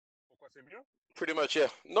c'est mieux? Pretty much, yeah.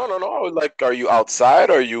 No, no, no. Like, are you outside?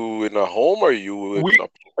 Are you in a home? Are you in Oui, a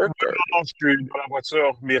park? non, je suis dans la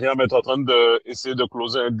voiture. Myriam est en train d'essayer de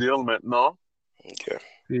closer un deal maintenant. Okay.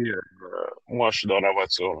 Et moi, je suis dans la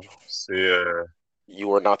voiture, là. You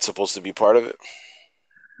were not supposed to be part of it.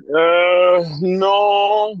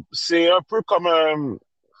 Non, c'est un peu comme,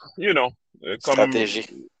 you know, comme Stratégie.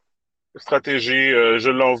 stratégie. Je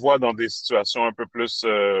l'envoie dans des situations un peu plus,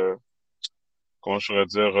 comment je pourrais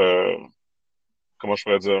dire, comment je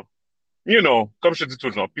pourrais dire. You know, comme je te dis tout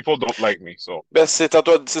le temps, people don't like me, so. Ben, c'est à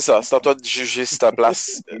toi, c'est ça. C'est à toi de juger si ta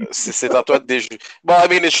place. C'est à toi de juger. Bon, I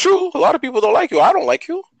mean, it's true. A lot of people don't like you. I don't like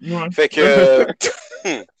you. Ouais. Fait que.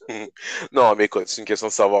 Non, mais écoute, c'est une question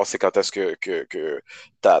de savoir c'est quand est-ce que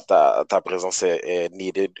ta présence est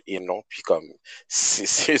needed et non. Puis comme,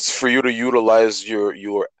 it's for you to utilize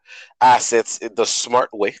your assets in the smart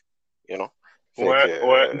way, you know. Fait Ouais, que,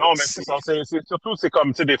 ouais. Non, mais c'est ça. Surtout, c'est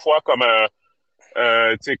comme, tu sais, des fois, comme,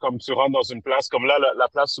 tu sais, comme tu rentres dans une place, comme là, la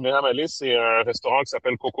place où Myriam allait, c'est un restaurant qui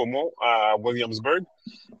s'appelle Kokomo à Williamsburg.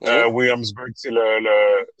 mhm, Williamsburg, c'est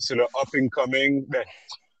le up and coming. Ben,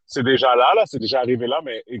 c'est déjà là, c'est déjà arrivé là,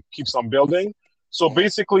 mais it keeps on building. So mhm,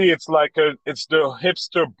 basically, it's the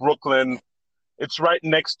hipster Brooklyn. It's right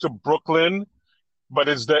next to Brooklyn, but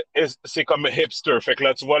c'est comme hipster. Fait que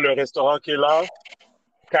là, tu vois le restaurant qui est là,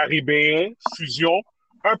 caribéen, fusion,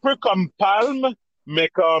 un peu comme Palm, mais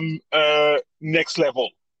comme next level.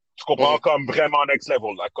 Tu comprends? mhm, Comme vraiment next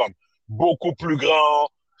level, là, comme beaucoup plus grand,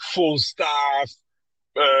 full staff,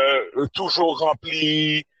 toujours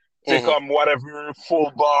rempli, c'est mhm. comme whatever,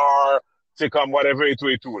 full bar, c'est comme whatever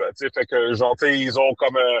et tout, là. Tu sais, fait que, genre, tu sais, ils ont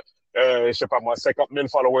comme, je sais pas moi, 50 000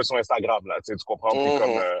 followers sur Instagram, là, tu sais, tu comprends? Puis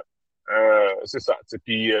comme, Mhm. c'est ça, tu sais,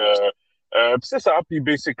 puis c'est ça, puis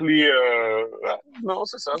basically, ouais, non,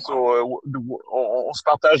 c'est ça, so, on se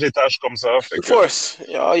partage les tâches comme ça, fait Of que, course,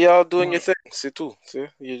 you're doing ouais, your thing, c'est tout. Tu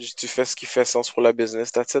sais. Tu fais ce qui fait sens pour la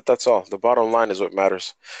business. That's it, that's all. The bottom line is what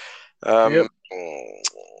matters. yep.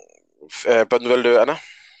 Pas de nouvelles de Anna?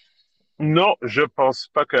 Non, je pense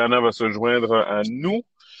pas qu'Anna va se joindre à nous.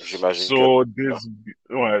 J'imagine que So,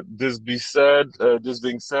 non. this being said,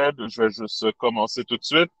 je vais juste commencer tout de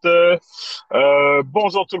suite.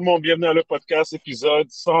 Bonjour tout le monde, bienvenue à le podcast épisode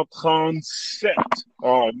 137.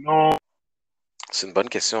 Oh non. C'est une bonne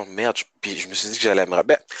question. Merde, puis je me suis dit que j'allais me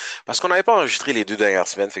rappeler. Parce qu'on n'avait pas enregistré les 2 dernières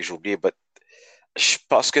semaines, fait que j'ai oublié. But je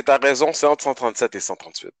pense que tu as raison, c'est entre 137 et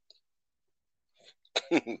 138.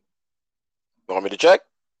 On remet le check?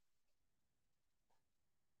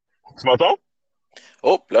 Tu m'entends?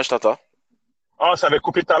 Oh, là, je t'entends. Ah, ça avait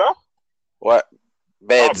coupé tout à l'heure? Ouais.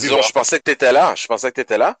 Ben, Ah, disons, bizarre. je pensais que tu étais là. Je pensais que tu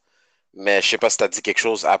étais là. Mais je sais pas si tu as dit quelque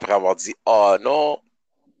chose après avoir dit oh non.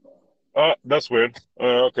 Ah, that's weird.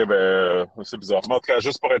 Ok, ben, c'est bizarre. Mais en tout cas,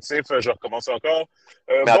 juste pour être safe, je recommence encore.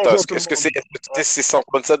 Mais attends, Bonjour tout le est-ce que monde. est-ce que tu Ouais. sais si c'est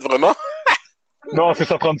 137 vraiment? Non, c'est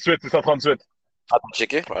 138, c'est 138. Attends,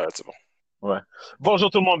 checker. Ouais, c'est bon. Ouais. Bonjour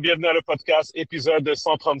tout le monde, bienvenue à le podcast, épisode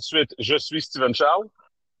 138. Je suis Steven Charles.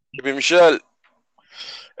 Et puis Michel,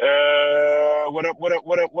 What up, what up,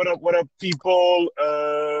 what up, what up, what up, people?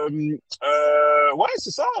 Ouais,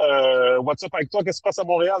 c'est ça. What's up avec toi? Qu'est-ce qui se passe à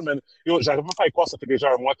Montréal, man? Yo, j'arrive même pas à y croire, ça fait déjà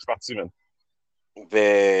un mois que je suis parti, man.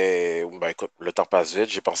 ben écoute, le temps passe vite.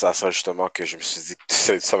 J'ai pensé à ça justement que je me suis dit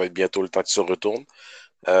que ça va être bientôt le temps que tu retournes.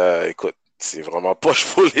 Écoute, c'est vraiment poche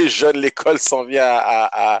pour les jeunes. L'école s'en vient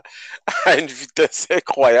à une vitesse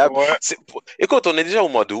incroyable. Ouais, Écoute, on est déjà au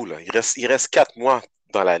mois d'août, là. Il reste 4 mois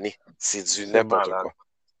dans l'année. C'est du c'est n'importe malade. quoi.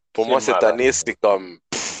 Pour C'est moi, cette malade. année, c'est comme.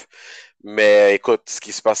 Mais écoute, ce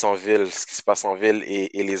qui se passe en ville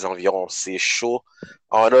et les environs, c'est chaud.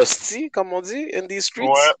 En hostie, comme on dit, in these streets.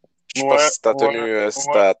 Ouais, Je sais pas ouais, si t'as tenu, ouais, si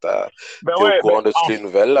ouais. Ben t'es au ouais, ben courant de toutes les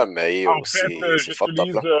nouvelles, là, mais en yo, fait, c'est fucked up,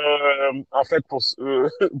 j'utilise, là. en fait, pour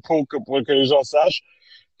que les gens sachent,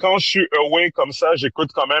 quand je suis away comme ça,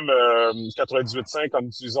 j'écoute quand même 98.5 en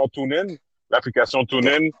utilisant TuneIn, l'application OK.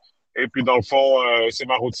 TuneIn. Et puis, dans le fond, c'est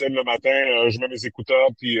ma routine le matin. Je mets mes écouteurs,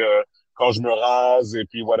 puis quand je me rase, et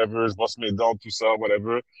puis whatever, je brosse mes dents, tout ça,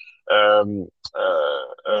 whatever. Euh, euh,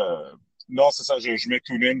 euh, non, c'est ça, je mets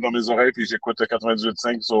TuneIn dans mes oreilles, puis j'écoute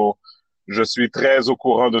 98.5. So, je suis très au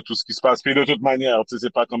courant de tout ce qui se passe. Puis de toute manière, tu sais,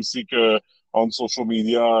 c'est pas comme si que en social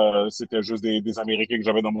media, c'était juste des Américains que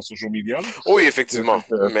j'avais dans mon social media. Là. Oui, C'est effectivement.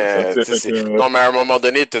 c'est ça, Mais, tu c'est sais, fait que non, mais à un moment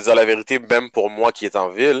donné, te dire la vérité, même pour moi qui est en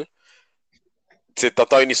ville, tu sais,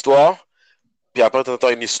 t'entends une histoire, puis après, t'entends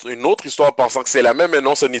une autre histoire pensant que c'est la même, mais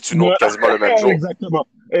non, ce n'est une ouais, autre, quasiment le même jour. exactement,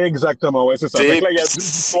 exactement, ouais, c'est Tu ça. Fait que sais, là, il y puis a deux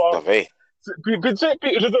histoires. non, mais, Puis, tu sais,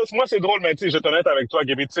 puis, je veux dire, moi, c'est drôle, mais tu sais, je vais être honnête avec toi,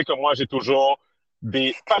 Gaby, tu sais que moi, j'ai toujours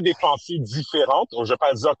pas des pensées différentes. Je vais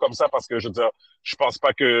pas le dire comme ça parce que, je veux dire, je pense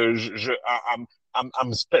pas que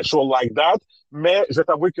I'm special like that. Mais je vais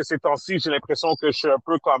t'avouer que ces temps-ci, j'ai l'impression que je suis un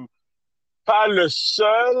peu comme pas le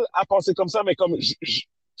seul à penser comme ça, mais comme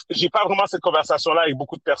j'ai pas vraiment cette conversation-là avec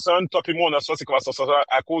beaucoup de personnes. Toi et moi, on a souvent ces conversations-là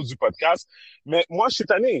à cause du podcast. Mais moi, je suis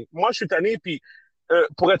tanné. Moi, je suis tanné. Puis,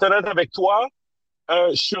 pour être honnête avec toi,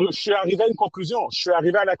 je suis arrivé à une conclusion. Je suis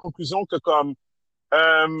arrivé à la conclusion que comme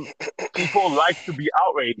people like to be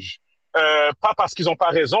outraged. Pas parce qu'ils n'ont pas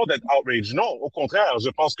raison d'être outraged. Non, au contraire. Je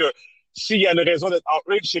pense que s'il y a une raison d'être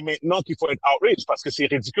outraged, c'est maintenant qu'il faut être outraged parce que c'est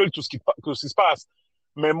ridicule tout ce qui se passe.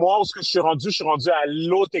 Mais moi, où est-ce que je suis rendu à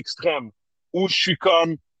l'autre extrême où je suis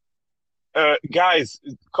comme, guys,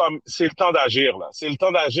 comme c'est le temps d'agir là. C'est le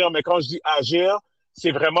temps d'agir, mais quand je dis agir,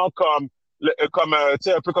 c'est vraiment comme, tu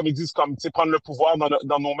sais, un peu comme ils disent, comme, tu sais, prendre le pouvoir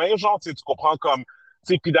dans nos mains, genre, tu comprends, comme,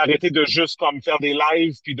 tu sais, puis d'arrêter de juste comme faire des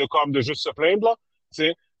lives, puis de juste se plaindre là, tu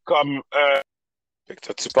sais, comme, Tu je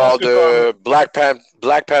pense parles que comme de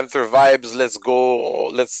Black Panther vibes, let's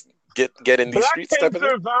go, let's get in these Black streets type of thing?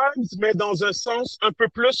 Panther vibes, mais dans un sens un peu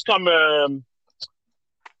plus comme,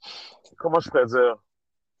 comment je pourrais dire?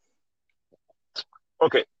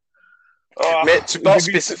 OK. Mais tu J'ai parles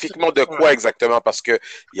vu, spécifiquement de ouais. quoi exactement? Parce que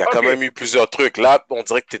il y a quand OK. même eu plusieurs trucs. Là, on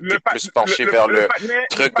dirait que tu étais plus penché vers le Le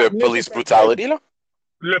truc de patinet s'est police fait dead. brutality, là?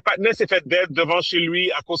 Le patinet s'est fait dead devant chez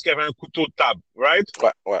lui à cause qu'il y avait un couteau de table, right?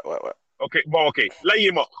 Ouais. OK, bon, OK. Là, il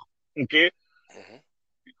est mort. OK? Mhm,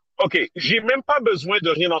 OK. J'ai même pas besoin de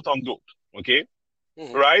rien entendre d'autre. OK?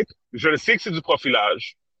 mhm, Right? Je le sais que c'est du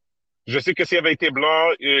profilage. Je sais que s'il avait été blanc,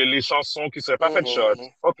 les chansons qui seraient pas faites shot. mhm,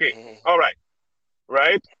 OK. mhm, All right.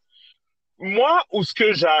 Right? Moi, où ce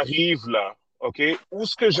que j'arrive là, OK? Où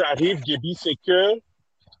ce que j'arrive, Gaby, c'est que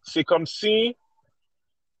c'est comme si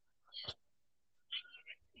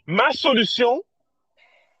ma solution,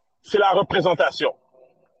 c'est la représentation.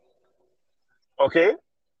 OK?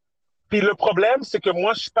 Puis le problème, c'est que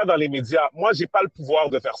moi, je suis pas dans les médias. Moi, j'ai pas le pouvoir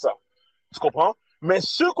de faire ça. Tu comprends? Mais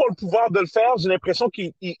ceux qui ont le pouvoir de le faire, j'ai l'impression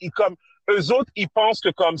comme, eux autres, ils pensent que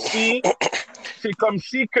c'est comme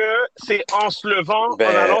si que c'est en se levant, en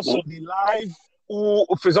Ben, allant sur des lives ou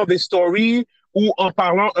en faisant des stories ou en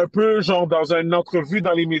parlant un peu, genre, dans une entrevue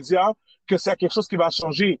dans les médias, que c'est quelque chose qui va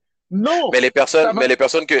changer. Non! Ça va.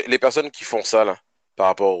 les personnes qui font ça, là, par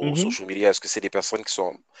rapport aux Mhm. social media, est-ce que c'est des personnes qui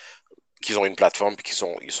ont une plateforme puis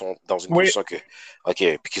ils sont dans une Oui. position OK,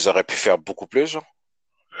 puis qu'ils auraient pu faire beaucoup plus, genre?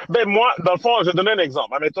 Ben, moi, dans le fond, je vais donner un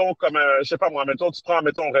exemple. Admettons, comme, je sais pas moi, admettons, tu prends,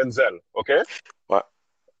 admettons, Renzel, OK? Ouais.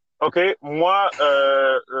 OK, moi,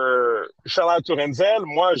 Charles Renzel,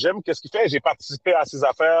 moi, j'aime qu'est-ce qu'il fait. J'ai participé à ses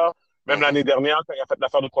affaires, même Mhm. l'année dernière, quand il a fait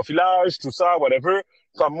l'affaire de profilage, tout ça, whatever.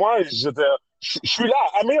 Comme moi, je suis là,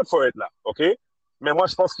 I'm here for it, là, OK? Mais moi,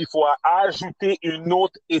 je pense qu'il faut ajouter une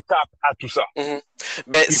autre étape à tout ça. Mhm.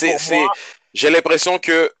 Ben, Puis pour moi, j'ai l'impression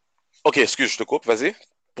que, OK, excuse, je te coupe, vas-y.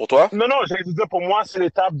 Pour toi? non, non, j'allais dire, pour moi, c'est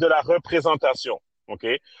l'étape de la représentation, OK?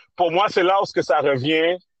 Pour moi, c'est là où ce que ça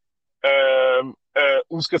revient, euh,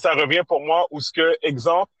 où ce que ça revient pour moi, où ce que,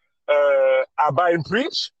 exemple, Abba and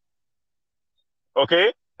Preach, OK?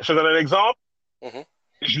 Je te donne un exemple. Mhm.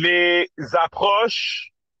 Je les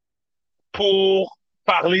approche pour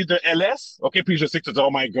parler de LS. OK? Puis je sais que tu dis, oh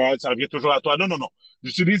my God, ça revient toujours à toi. Non, non, non.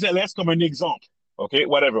 J'utilise LS comme un exemple. OK?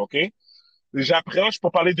 Whatever, OK? J'approche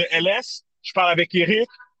pour parler de LS. Je parle avec Eric,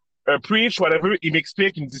 Preach, whatever. Il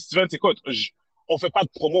m'explique, il me dit, Steven, écoute, on fait pas de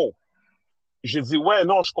promo. J'ai dit, ouais,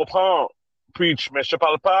 non, je comprends, Preach, mais je te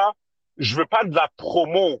parle pas. Je veux pas de la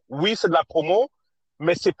promo. Oui, c'est de la promo,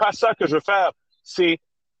 mais c'est pas ça que je veux faire. C'est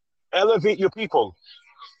elevate your people.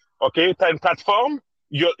 OK? Tu as une plateforme.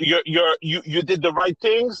 You did the right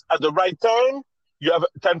things at the right time. Tu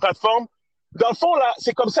as une plateforme. Dans le fond, là,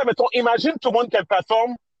 c'est comme ça. Mettons, imagine tout le monde qui a une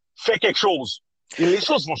plateforme fait quelque chose. Et les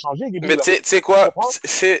choses vont changer, Gaby, Mais là. tu sais Tu quoi? comprends?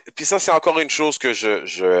 Puis ça, c'est encore une chose que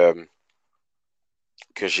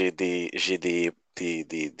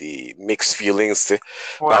des mixed feelings, tu sais,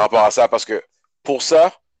 par Ouais. rapport à ça, parce que pour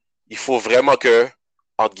ça, il faut vraiment que,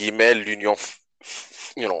 entre guillemets, l'union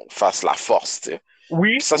fasse la force, tu sais.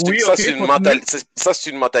 Oui, Puis ça, oui, OK, continue. c'est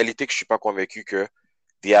une mentalité que je suis pas convaincu que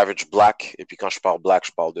the average black, et puis quand je parle black,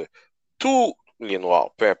 je parle de tous les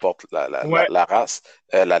noirs, peu importe Ouais. la race,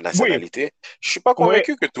 la Oui, nationalité. Je suis pas oui.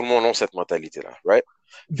 convaincu que tout le monde a cette mentalité-là, right?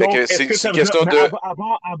 Fait Donc, que est-ce que c'est ça une veut dire, question mais de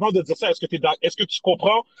avant de dire ça, est-ce que tu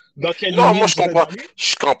comprends dans quelle non, lignée moi je voudrais aller?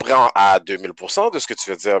 je comprends à 2000% de ce que tu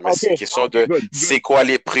veux dire, mais OK, c'est une question OK, de good, c'est good. quoi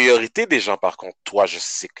les priorités des gens, par contre. Toi, je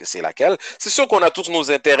sais que c'est laquelle. C'est sûr qu'on a tous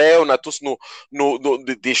nos intérêts, on a tous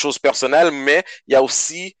des choses personnelles, mais il y a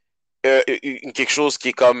aussi quelque chose qui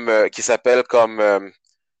est comme, qui s'appelle comme,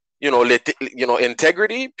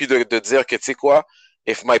 integrity, puis de dire que, tu sais quoi,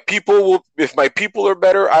 If my people are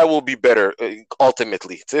better, I will be better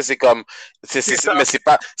ultimately. Tu sais, c'est comme, mais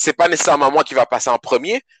c'est pas nécessairement moi qui va passer en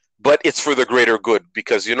premier, but it's for the greater good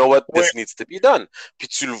because you know what, Ouais, this needs to be done. Puis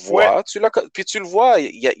tu le ouais, vois,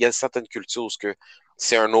 il y a certaines cultures où que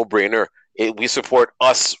c'est un no-brainer. Et we support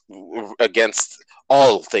us against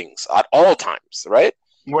all things at all times, right?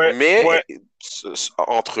 ouais, Mais ouais.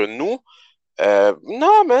 entre nous,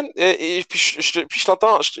 non, man. Et puis puis je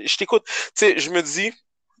t'entends, je t'écoute. Tu sais, je me dis,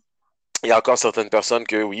 il y a encore certaines personnes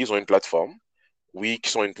que oui, ils ont une plateforme, oui,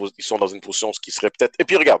 ils sont dans une position qui serait peut-être. Et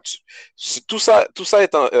puis regarde, tout ça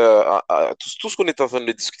étant, tout ce qu'on est en train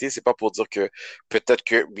de discuter, c'est pas pour dire que peut-être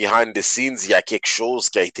que behind the scenes, il y a quelque chose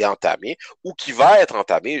qui a été entamé ou qui va être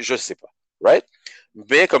entamé, je sais pas, right?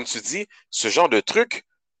 Mais comme tu dis, ce genre de truc,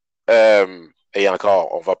 et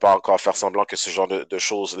encore, on va pas encore faire semblant que ce genre de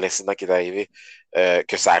choses, l'incident qui est arrivé,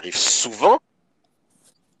 que ça arrive souvent,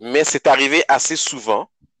 mais c'est arrivé assez souvent.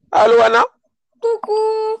 Allô, Anna?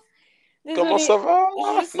 Coucou! Comment Désolée, ça va?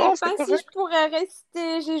 je sais Non, c'est pas si je correct. pourrais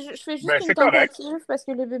rester. Je fais juste Ben, une c'est correct. tentative parce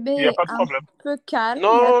que le Il n'y a bébé est pas de un problème. peu calme. Et à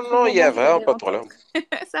Non, tout non, il y a moment, je vais vraiment pas de rentrer. problème.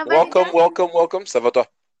 Ça va, les Welcome, gars? welcome, welcome. Ça va toi?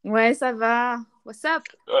 Ouais, ça va. What's up?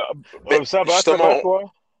 Ben, Ça va, justement, toi?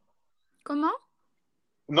 Comment?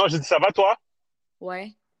 Non, j'ai dit ça va, toi?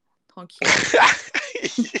 Ouais, tranquille.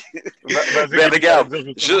 Vas-y, ben Gabi, t'allais regarde,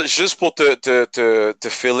 dire justement. juste pour te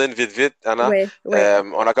fill in vite, vite, Anna, Ouais, ouais.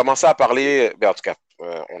 on a commencé à parler, ben en tout cas,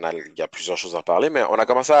 il y a plusieurs choses à parler, mais on a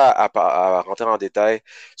commencé à rentrer en détail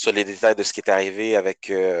sur les détails de ce qui est arrivé avec,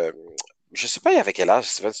 je sais pas, il avait quel âge,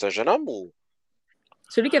 Steven, c'est un jeune homme ou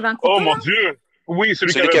Celui qui avait un Oh couteau, là? mon Dieu! Oui,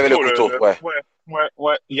 celui qui celui avait qui le avait le couteau, couteau, ouais. Ouais, ouais,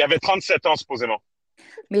 ouais. Il avait 37 ans, supposément.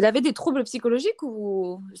 Mais il avait des troubles psychologiques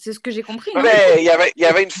ou... C'est ce que j'ai compris, non? Ben, il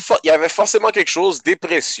y avait forcément quelque chose,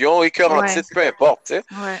 dépression, Ouais, écœurantite, peu importe, tu sais.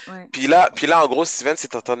 ouais, ouais. Puis là, en gros, Steven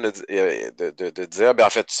s'est en train de dire, ben en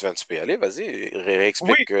fait, Steven, tu peux y aller, vas-y, Oui,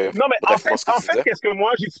 réexplique non, mais brièvement ce que en tu fait, disais. qu'est-ce que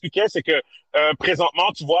moi j'expliquais, c'est que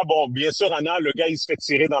présentement, tu vois, bon, bien sûr, Anna, le gars, il se fait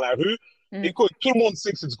tirer dans la rue. Hmm. Écoute, tout le monde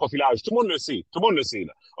sait que c'est du profilage. Tout le monde le sait. Tout le monde le sait,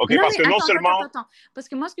 là. OK? Non, Parce mais que non attends. seulement. Attends. Parce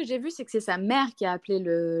que moi, ce que j'ai vu, c'est que c'est sa mère qui a appelé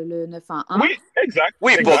le 911. Oui, exact,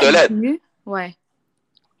 Oui, Puis pour qui de exact. est l'aide. venu. Ouais,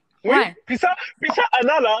 Oui, ouais. puis ça,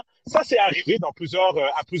 Anna, là, ça, c'est arrivé à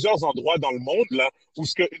plusieurs endroits dans le monde, là, où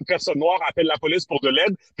ce que une personne noire appelle la police pour de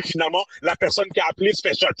l'aide, puis finalement, la personne qui a appelé se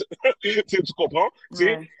fait shot. Tu comprends?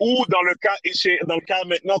 Ouais. Ou dans le cas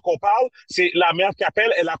maintenant qu'on parle, c'est la mère qui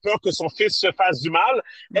appelle, elle a peur que son fils se fasse du mal,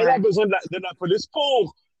 elle a Ouais. besoin de la police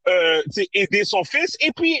pour aider son fils,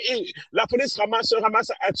 et puis la police se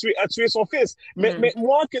ramasse à tuer son fils. Mm. Mais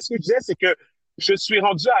moi, qu'est-ce que je disais, c'est que je suis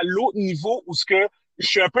rendu à l'autre niveau où ce que je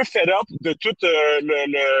suis un peu fed up de tout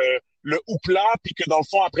le hoopla, puis que dans le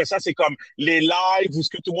fond, après ça, c'est comme les lives où ce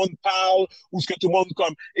que tout le monde parle, où ce que tout le monde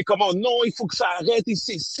comme, et comment non, il faut que ça arrête, et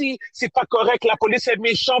c'est pas correct, la police est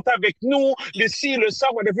méchante avec nous, le ci, le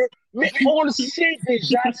ça, whatever. Mais on le sait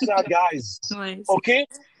déjà, ça, guys. Ouais, OK?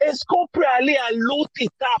 Est-ce qu'on peut aller à l'autre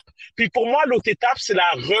étape? Puis pour moi, l'autre étape, c'est la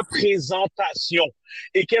représentation.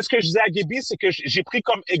 Et qu'est-ce que je disais à Gaby, c'est que j'ai pris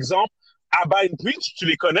comme exemple Abba and Preach, tu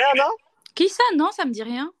les connais, Anna? Qui ça? Non, ça me dit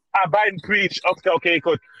rien. Abba and Preach. OK,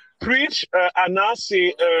 écoute. Preach, Anna,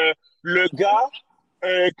 c'est le gars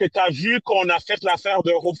que tu as vu qu'on a fait l'affaire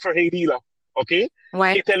de Hope for Haiti, là. OK? Qui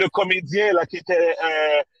Ouais. était le comédien, là, qui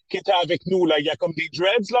était avec nous, là. Il y a comme des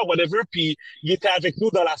dreads, là, whatever, puis il était avec nous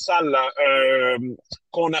dans la salle, là,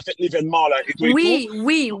 qu'on a fait l'événement, là, et tout et tout.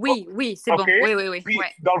 Oui, c'est bon. OK? Oui. Puis, Ouais.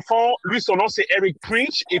 dans le fond, lui, son nom, c'est Eric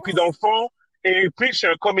Preach. Et puis, dans le fond, Eric Preach, c'est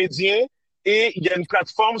un comédien. Et il y a une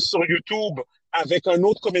plateforme sur YouTube avec un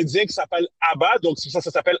autre comédien qui s'appelle Abba. Donc, c'est ça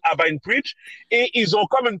s'appelle Abba and Preach. Et ils ont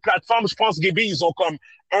comme une plateforme, je pense, Gaby, ils ont comme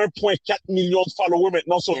 1,4 million de followers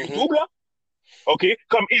maintenant sur Mhm, YouTube, là. OK?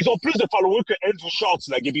 Comme ils ont plus de followers que Andrew Schultz,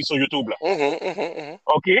 là, Gaby, sur YouTube, là. mhm.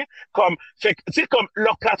 OK? Comme, fait que, tu sais, comme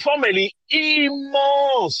leur plateforme, elle est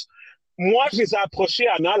immense. Moi, je les ai approchés,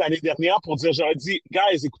 Anna, l'année dernière pour dire, j'aurais dit,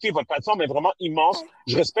 guys, écoutez, votre plateforme est vraiment immense.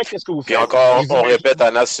 Je respecte ce que vous Puis faites. encore, Je dis, on mais répète,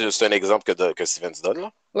 Anna, c'est un exemple que Steven se donne,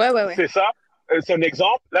 là. Ouais. c'est ça. C'est un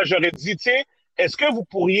exemple. Là, j'aurais dit, tu sais, est-ce que vous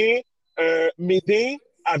pourriez m'aider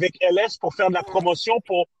avec LS pour faire de la promotion,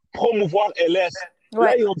 pour promouvoir LS? Là,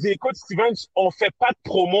 Ouais. ils ont dit, écoute, Steven, on fait pas de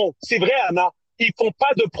promo. C'est vrai, Anna. Ils font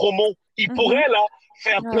pas de promo. Ils Mhm. pourraient, là,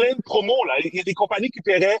 faire Ouais. plein de promos, là. Il y a des compagnies qui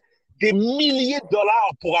paieraient des milliers de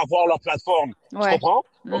dollars pour avoir leur plateforme. Tu Ouais. comprends?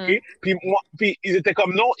 OK? Mm. Puis ils étaient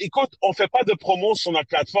comme, non, écoute, on fait pas de promo sur notre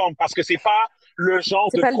plateforme parce que c'est pas le genre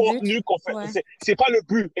C'est de pas le but. contenu qu'on fait. Ouais. C'est pas le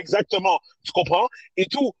but, exactement. Tu comprends? Et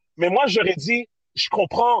tout. Mais moi, j'aurais dit, je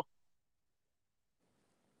comprends.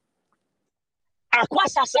 À quoi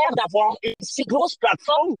ça sert d'avoir une si grosse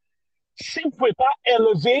plateforme si vous pouvez pas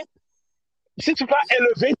élever, si tu peux pas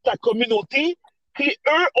élever ta communauté, puis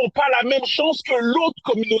eux ont pas la même chance que l'autre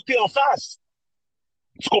communauté en face.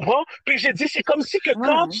 Tu comprends? Puis j'ai dit, c'est comme si que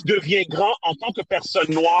quand Ouais. tu deviens grand en tant que personne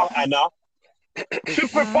noire, Anna, tu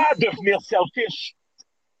peux Ouais. pas devenir selfish.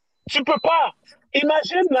 Tu peux pas.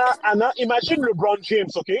 Imagine là, Anna, imagine LeBron James,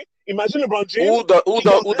 OK? Imagine LeBron James qui Ou donnerait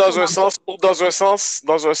dans son un argent. sens,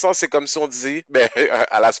 dans un sens, c'est comme si on dit, ben,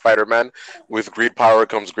 à la Spider-Man, with great power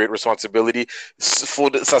comes great responsibility.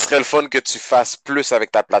 Ça serait le fun que tu fasses plus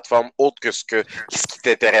avec ta plateforme autre que ce qui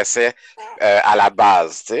t'intéressait à la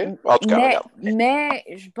base, tu sais. En tout cas, regarde. Mais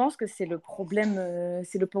je pense que c'est le problème,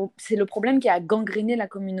 c'est le problème qui a gangréné la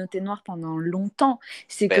communauté noire pendant longtemps.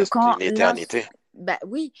 C'est que Ben, c'est quand une éternité. bah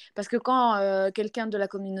oui, parce que quand quelqu'un de la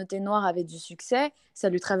communauté noire avait du succès, ça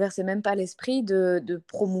lui traversait même pas l'esprit de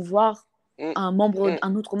promouvoir Mm, mm.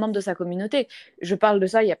 un autre membre de sa communauté. Je parle de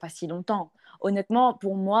ça il y a pas si longtemps. Honnêtement,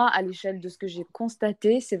 pour moi, à l'échelle de ce que j'ai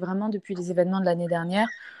constaté, c'est vraiment depuis les événements de l'année dernière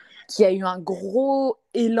qu'il y a eu un gros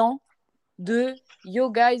élan de yo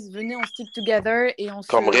guys, venez, on stick together et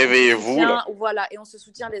Comme on se réveillez-vous, là. soutient, voilà, et on se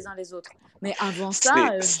soutient les uns les autres. Mais avant C'est-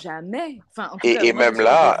 ça, jamais. Enfin, en tout cas, et moi de même ce que j'ai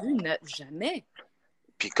là, vu, jamais.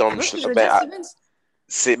 puis Tu comme, vois ce que je veux ben, dire, Stevens?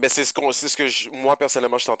 c'est ce que moi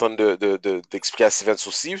personnellement je suis en train d'expliquer à Stevens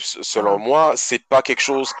aussi. Selon Ah, moi, c'est pas quelque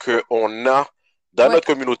chose qu'on a dans ouais, notre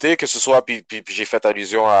communauté, que ce soit, puis j'ai fait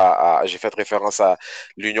allusion j'ai fait référence à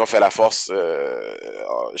l'union fait la force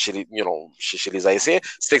chez les, chez les Haïtiens.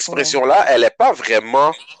 Cette ouais. expression-là, elle est pas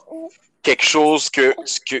vraiment quelque chose que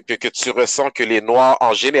tu ressens que les Noirs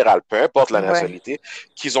en général, peu importe la Ouais, nationalité,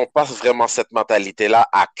 qu'ils n'ont pas vraiment cette mentalité-là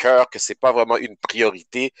à cœur, que c'est pas vraiment une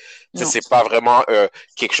priorité, non, c'est pas vraiment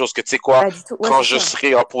quelque chose que, tu sais quoi, pas du tout. Ouais, quand c'est je ça.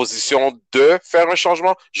 serai en position de faire un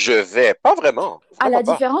changement, je vais. Pas vraiment, À vraiment la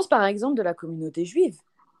pas. différence, par exemple, de la communauté juive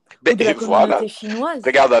Ben ou de la voilà. communauté chinoise,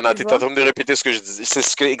 Regarde, Anna, tu tu es en vois? train de répéter ce que je disais.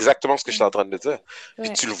 C'est exactement ce que je suis en train de dire. Puis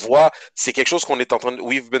Ouais. tu le vois, c'est quelque chose qu'on est en train de.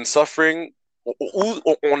 We've been suffering.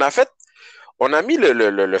 On a fait on a mis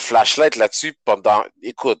le flashlight là-dessus pendant,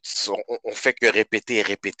 écoute, on fait que répéter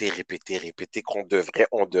qu'on devrait,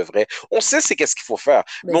 on devrait. On sait c'est qu'est-ce qu'il faut faire,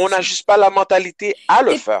 Ben, mais on c'est n'a ça. juste pas la mentalité à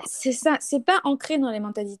le faire. C'est ça, c'est pas ancré dans les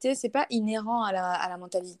mentalités, c'est pas inhérent à la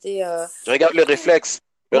mentalité. Je regarde le réflexe.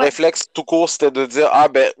 Le Ouais. réflexe tout court, c'était de dire, ah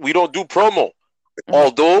ben, we don't do promo. Ouais.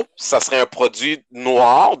 Although, ça serait un produit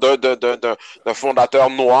noir d'un fondateur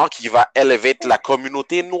noir qui va élever la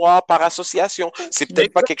communauté noire par association. C'est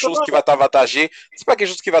peut-être pas quelque chose Exactement. qui va t'avantager. C'est pas quelque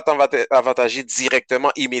chose qui va t'avantager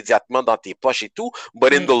directement, immédiatement dans tes poches et tout.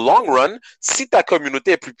 But in the long run, si ta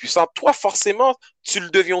communauté est plus puissante, toi, forcément, tu le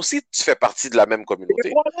deviens aussi. Tu fais partie de la même Et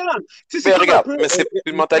communauté. voilà. Tu sais, c'est Mais comme un regarde, peu. mais c'est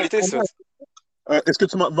une mentalité, ça. Est-ce que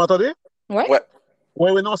vous m'entendez? Ouais. Ouais. Oui,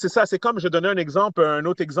 oui, non, c'est ça. C'est comme je donnais un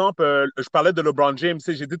autre exemple. Je parlais de LeBron James. Tu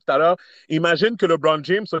sais, j'ai dit tout à l'heure, imagine que LeBron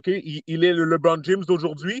James, OK, il est le LeBron James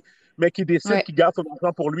d'aujourd'hui, mais qui décide Ouais. qu'il garde son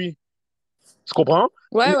argent pour lui. Tu comprends?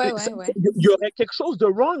 Ouais, ouais, ouais, ouais. Il y aurait quelque chose de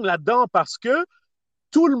wrong là-dedans parce que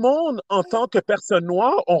tout le monde, en tant que personne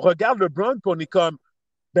noire, on regarde LeBron et on est comme,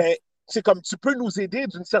 ben, c'est comme tu peux nous aider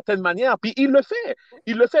d'une certaine manière. Puis il le fait.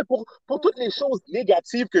 Il le fait pour toutes les choses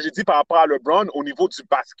négatives que j'ai dit par rapport à LeBron au niveau du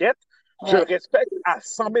basket. Je le Ouais. respecte à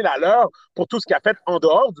 100 000 à l'heure pour tout ce qu'il a fait en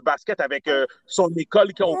dehors du basket avec son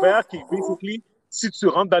école qui a ouvert, qui est basically, si tu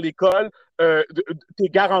rentres dans l'école, tu es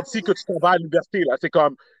garanti que tu t'en vas à l'université. C'est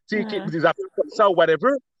comme, tu sais, Ouais. des affaires comme ça ou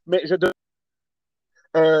whatever. Mais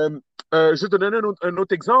euh, je te donne un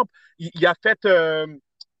autre exemple. Il a fait,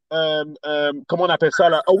 comment on appelle ça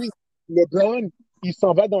là? Ah oui, LeBron, il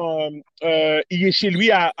s'en va il est chez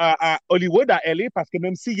lui à Hollywood, à LA, parce que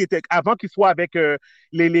même s'il était, avant qu'il soit avec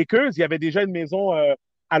les Lakers, il y avait déjà une maison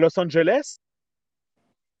à Los Angeles.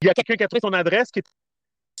 Il y a quelqu'un qui a pris son adresse, qui est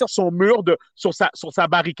sur son mur, sur sa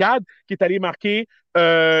barricade, qui est allé marquer,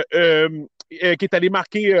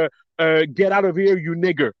 Get out of here, you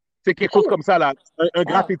nigger. C'est quelque chose comme ça, là. Un Wow.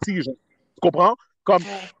 graffiti, genre. Tu comprends? Comme, Ouais.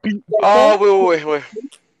 puis, dans le Ah, fond, oui, oui, oui,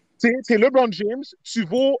 oui. t'es LeBron James, tu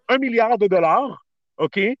vaux 1 milliard de dollars,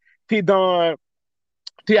 OK? T'es dans,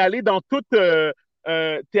 t'es allé dans tout,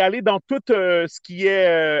 t'es allé dans tout ce qui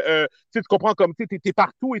est, tu comprends comme, t'es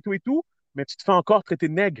partout et tout, mais tu te fais encore traiter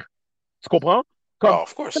de nègre. Tu comprends? Comme, Oh, of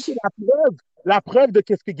ça, course. c'est la preuve de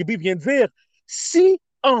ce que Gaby vient de dire. Si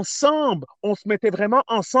ensemble, on se mettait vraiment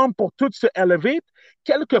ensemble pour tout se elevate,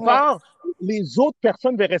 quelque Ouais. part, les autres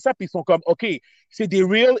personnes verraient ça puis ils sont comme, OK, c'est des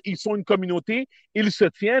real, ils sont une communauté, ils se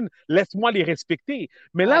tiennent, laisse-moi les respecter.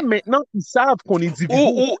 Mais là, Ouais. maintenant, ils savent qu'on est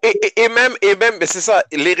divisés. Et même, mais c'est ça,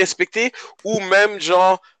 les respecter, ou même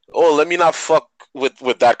genre, oh, let me not fuck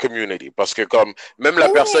with that community. Parce que comme même la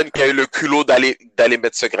Oui. personne qui a eu le culot d'aller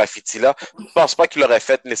mettre ce graffiti-là, je pense pas qu'il l'aurait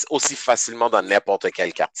fait aussi facilement dans n'importe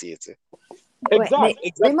quel quartier. Tu sais. Ouais, mais moi, je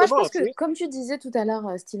exactement, pense tu que, sais. comme tu disais tout à l'heure,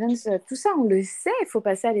 Stevens, tout ça, on le sait, il faut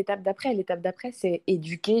passer à l'étape d'après. L'étape d'après, c'est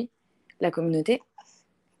éduquer la communauté,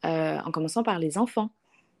 en commençant par les enfants.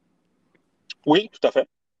 Oui, tout à fait.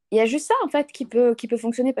 Il y a juste ça, en fait, qui peut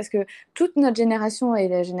fonctionner, parce que toute notre génération et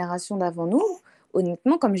la génération d'avant nous,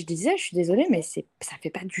 honnêtement, comme je disais, je suis désolée, mais ça fait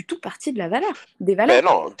pas du tout partie de des valeurs. Ben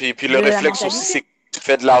non, puis le de la réflexe aussi, mentalité. c'est que tu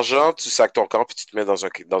fais de l'argent, tu sacs ton camp, puis tu te mets dans un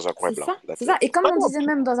coin C'est blanc. ça, That's c'est it. ça. Et comme Ah on non, disait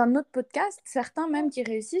même dans un autre podcast, certains même qui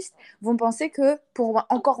réussissent vont penser que pour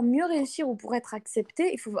encore mieux réussir ou pour être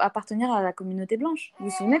accepté, il faut appartenir à la communauté blanche. Vous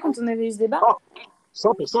vous souvenez quand on avait eu ce débat?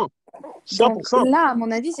 100%. Donc 100%. là, à mon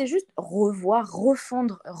avis, c'est juste revoir,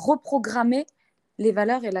 refondre, reprogrammer les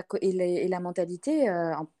valeurs et la mentalité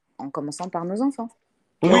en commençant par nos enfants.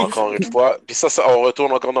 Puis Oui. encore une fois, puis ça, on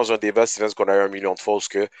retourne encore dans un débat, Steven, qu'on a eu 1 million de fois,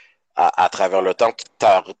 que à travers le temps,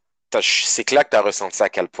 c'est clair que tu as ressenti à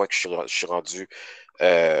quel point que je suis rendu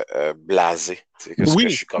blasé. Que Oui,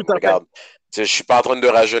 je suis comme, tout à fait. regarde, je suis pas en train de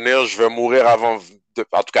rajeunir, je vais mourir avant,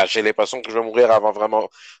 en tout cas, j'ai l'impression que je vais mourir avant vraiment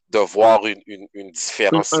de voir une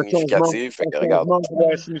différence significative. Fait que, regarde.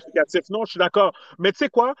 Significatif. Non, je suis d'accord. Mais tu sais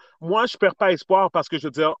quoi? Moi, je perds pas espoir parce que je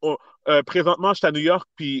veux dire, présentement, je suis à New York,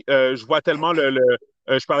 puis je vois tellement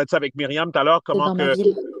je parlais de ça avec Myriam tout à l'heure, C'est comment dans que. ma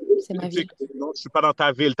ville. C'est ma ville. Non, je suis pas dans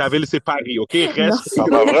ta ville. Ta ville, c'est Paris, OK? Non, Reste. c'est- Ça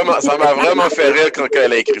m'a vraiment fait rire quand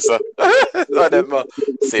elle a écrit ça. Honnêtement,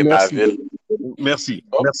 c'est ma Merci. ville. Merci.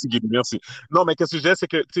 Oh. Merci, Guy. Merci. Non, mais qu'est-ce que je disais, c'est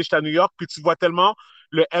que, tu sais, je suis à New York, puis tu vois tellement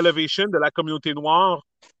le elevation de la communauté noire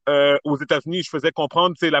aux États-Unis. Je faisais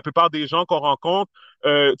comprendre, tu sais, la plupart des gens qu'on rencontre,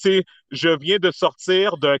 tu sais, je viens de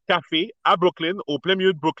sortir d'un café à Brooklyn, au plein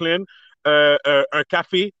milieu de Brooklyn, un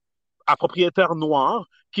café à propriétaire noir,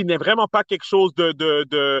 qui n'est vraiment pas quelque chose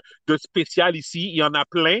de spécial ici. Il y en a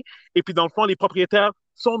plein. Et puis, dans le fond, les propriétaires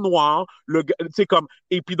sont noirs. C'est comme,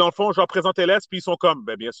 et puis, dans le fond, je leur présentais l'Est, puis ils sont comme,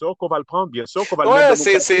 ben, bien sûr qu'on va le prendre, bien sûr qu'on va le mettre Ouais, dans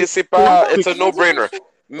nos quartiers. c'est pas. Attends, It's a je vais dire un no-brainer. truc.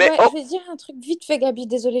 Mais Ouais, oh, je vais dire un truc vite fait, Gabi.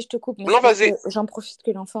 Désolée, je te coupe, mais non, c'est parce vas-y. que j'en profite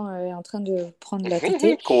que l'enfant est en train de prendre la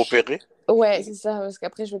tétée. Coopérer. Ouais, c'est ça, parce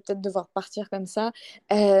qu'après, je vais peut-être devoir partir comme ça.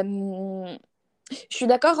 Je suis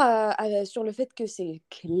d'accord sur le fait que c'est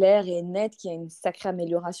clair et net qu'il y a une sacrée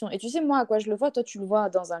amélioration. Et tu sais, moi, à quoi je le vois? Toi, tu le vois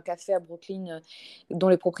dans un café à Brooklyn dont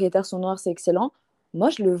les propriétaires sont noirs, c'est excellent. Moi,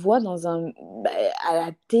 je le vois à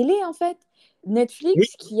la télé, en fait. Oui,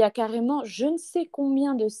 Netflix, qui a carrément je ne sais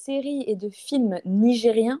combien de séries et de films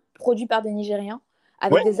nigériens produits par des Nigérians,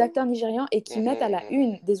 avec ouais, des acteurs nigérians et qui mettent à la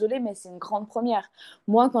une. Désolée, mais c'est une grande première.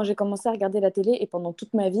 Moi, quand j'ai commencé à regarder la télé et pendant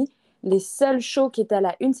toute ma vie, les seuls shows qui étaient à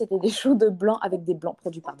la une, c'était des shows de blancs avec des blancs,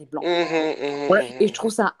 produits par des blancs. ouais. Et je trouve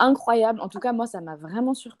ça incroyable. En tout cas, moi, ça m'a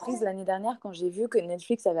vraiment surprise l'année dernière quand j'ai vu que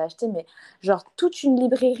Netflix avait acheté genre toute une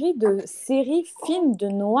librairie de séries, films de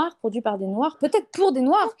noirs produits par des noirs, peut-être pour des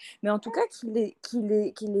noirs, mais en tout cas qu'il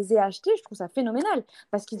les ait achetés, je trouve ça phénoménal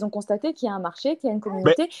parce qu'ils ont constaté qu'il y a un marché, qu'il y a une Mais,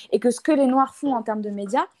 communauté et que ce que les noirs font en termes de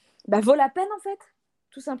médias vaut la peine en fait,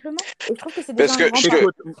 tout simplement. Et je trouve que c'est déjà Parce un grand pas.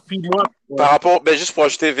 écoute, puis moi, par rapport, ben juste pour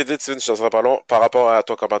ajouter vite, vite, Steven, je ne serai pas long, par rapport à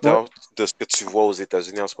ton ouais, commentaire de ce que tu vois aux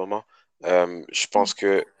États-Unis en ce moment, je pense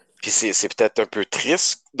que, puis c'est peut-être un peu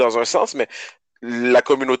triste dans un sens, mais la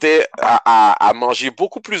communauté a mangé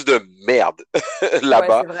beaucoup plus de merde Ouais,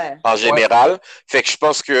 là-bas c'est vrai. en ouais, général. Fait que je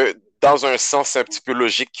pense que dans un sens, c'est un petit peu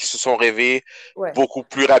logique qu'ils se sont réveillés Ouais, beaucoup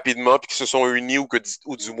plus rapidement puis qu'ils se sont unis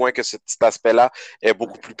ou du moins que ce petit aspect-là est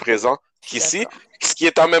beaucoup plus présent je suis qu'ici. d'accord. Ce qui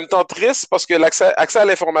est en même temps triste parce que accès à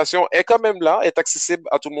l'information est quand même là, est accessible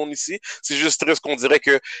à tout le monde ici. C'est juste triste qu'on dirait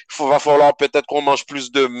que va falloir peut-être qu'on mange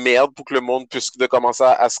plus de merde pour que le monde puisse de commencer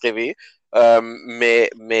à se réveiller. Mais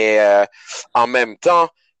en même temps,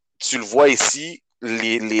 tu le vois ici,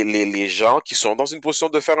 les gens qui sont dans une position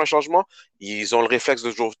de faire un changement, ils ont le réflexe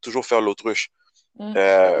de toujours faire l'autruche. Mm.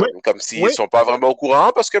 ouais, Comme s'ils ne ouais. sont pas vraiment au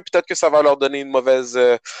courant, parce que peut-être que ça va leur donner une mauvaise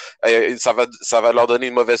ça va leur donner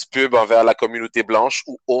une mauvaise pub envers la communauté blanche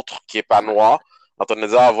ou autre qui n'est pas noire. En train de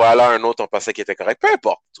dire, ah, voilà un autre, on pensait qu'il était correct. Peu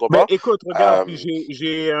importe, tu Mais comprends? écoute, regarde, puis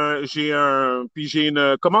puis j'ai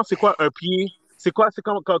une, comment, c'est quoi, un pied? C'est quoi, c'est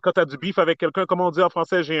quand t'as du beef avec quelqu'un, comment on dit en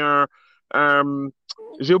français? Un-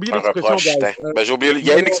 j'ai oublié Un l'expression, reproche. guys. Ben, j'ai oublié, il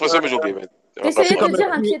y a une Non, expression, mais j'ai oublié. Un T'essayais c'est de comme reproche. un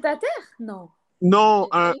dire un pied. pied-à-terre? Non. Non,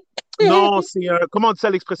 non, c'est, comment on dit ça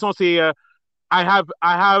l'expression? C'est, I have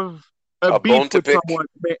a A beef bone to with pick. someone.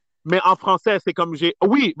 Mais en français, c'est comme j'ai,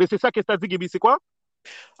 oui, mais c'est ça que t'as dit, Gaby, c'est quoi?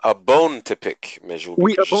 A bone to pick. Mais j'ai oublié,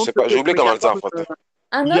 Oui, a je bone sais to pas, j'ai pick, oublié mais il y comment a le dire en comme, français.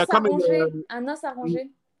 Un il y a os à comme ronger. Un os à ronger.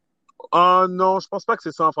 Non, je pense pas que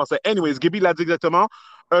c'est ça en français. Anyways, Gaby l'a dit exactement.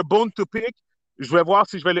 Un bone to pick. Je vais voir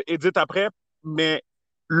si je vais le edit après. mais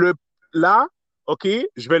là, OK,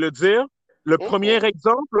 je vais le dire. Le premier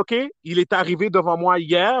exemple, OK, il est arrivé devant moi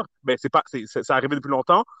hier. Ben, c'est arrivé depuis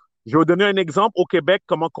longtemps. Je vais vous donner un exemple au Québec,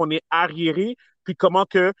 comment qu'on est arriéré, puis comment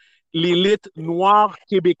que l'élite noire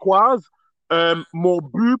québécoise, mon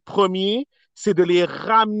but premier, c'est de les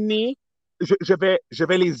ramener. Je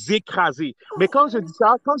vais les écraser. Mais quand je dis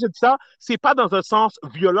ça, c'est pas dans un sens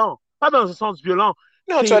violent. Pas dans un sens violent.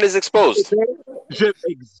 Non, tu vas les exposes.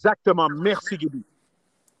 Exactement. Merci, Gaby.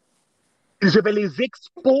 Je vais les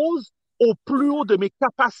exposer au plus haut de mes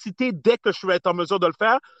capacités dès que je vais être en mesure de le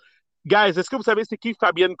faire. Guys, est-ce que vous savez c'est qui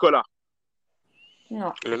Fabienne Collat?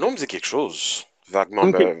 Non. Le nom me dit quelque chose. Vaguement.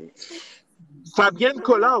 Okay. Fabienne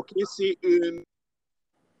Collat, OK, c'est une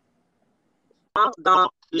dans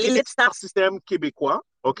l'élite star system québécois,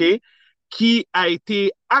 OK, qui a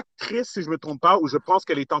été actrice, si je ne me trompe pas, ou je pense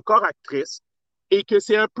qu'elle est encore actrice, et que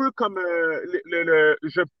c'est un peu comme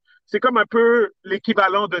c'est comme un peu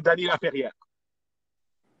l'équivalent de Dany Laferrière.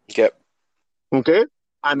 OK. OK?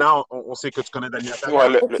 Anna, on sait que tu connais Dany Laferrière.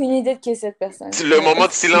 Ouais, aucune idée de qui est cette personne. Le moment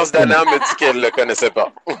de silence d'Anna me dit qu'elle ne le connaissait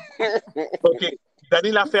pas. OK.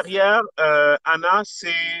 Dany Laferrière, Anna,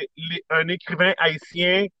 c'est un écrivain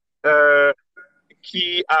haïtien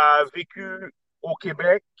qui a vécu au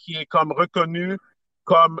Québec, qui est comme reconnu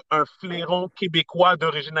comme un flairon québécois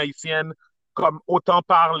d'origine haïtienne, comme autant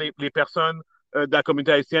par les personnes de la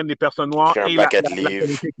communauté haïtienne, les personnes noires et la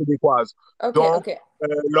communauté québécoise. Okay,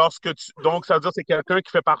 donc, donc, ça veut dire que c'est quelqu'un qui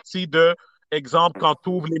fait partie de, exemple, quand tu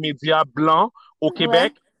ouvres les médias blancs au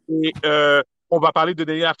Québec, et on va parler de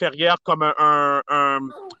Dany Laferrière comme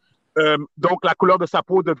donc, la couleur de sa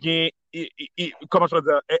peau devient, comment je veux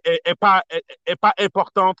dire, est pas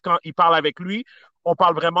importante quand il parle avec lui. On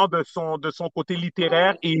parle vraiment de son côté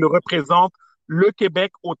littéraire et il représente le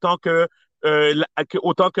Québec autant que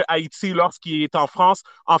Haïti lorsqu'il est en France.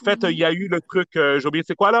 En fait, il y a eu le truc, j'ai oublié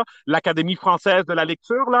c'est quoi là, l'Académie française de la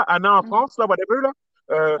lecture là, Anna en France là, whatever là.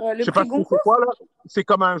 Je sais pas si c'est quoi là. C'est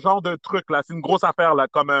comme un genre de truc là, c'est une grosse affaire là,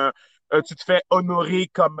 comme tu te fais honorer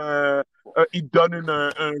comme ils te donnent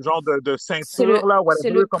un genre de ceinture là,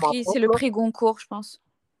 whatever. C'est le prix Goncourt, je pense.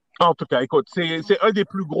 En tout cas, écoute, c'est un des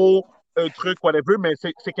plus gros trucs, whatever, mais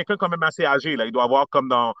c'est quelqu'un quand même assez âgé là. Il doit avoir comme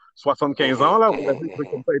dans 75 ans là, whatever, des trucs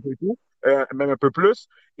comme ça et tout. Même un peu plus.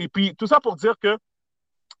 Et puis, tout ça pour dire que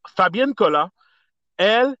Fabienne Collat,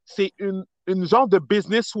 elle, c'est une genre de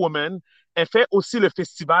businesswoman. Elle fait aussi le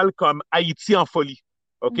festival comme Haïti en folie,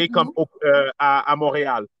 OK, comme à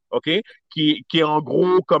Montréal, OK, qui est en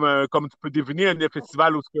gros, comme tu peux deviner, un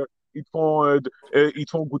festival où ils te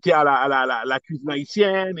font goûter à la cuisine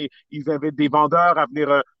haïtienne et ils invitent des vendeurs à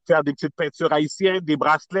venir faire des petites peintures haïtiennes, des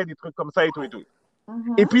bracelets, des trucs comme ça et tout et tout.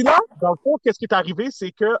 Et puis là, dans le fond, qu'est-ce qui est arrivé,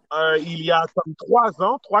 c'est que il y a comme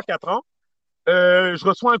 3-4 ans, je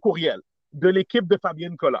reçois un courriel de l'équipe de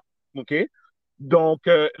Fabienne Collat. OK? Donc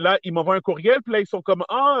là, ils m'envoient un courriel, puis là, ils sont comme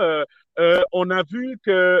on a vu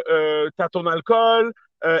que tu as ton alcool,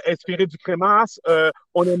 inspiré du crémasse,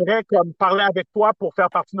 on aimerait comme parler avec toi pour faire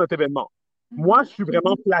partie de notre événement. Moi, je suis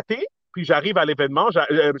vraiment flatté, puis j'arrive à l'événement,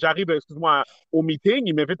 j'arrive, excuse-moi, au meeting,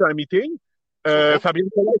 ils m'invitent à un meeting. Fabienne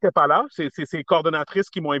Collat n'était pas là, c'est ses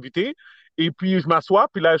coordonnatrices qui m'ont invité. Et puis, je m'assois,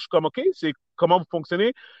 puis là, je suis comme, OK, c'est comment vous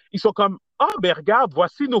fonctionnez? Ils sont comme, ben regarde,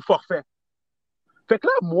 voici nos forfaits. Fait que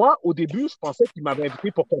là, moi, au début, je pensais qu'ils m'avaient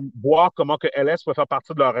invité pour voir comment que LS pouvait faire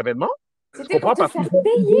partie de leur événement. C'était pour te faire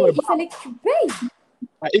payer, il fallait que tu payes.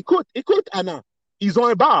 Écoute, Anna, ils ont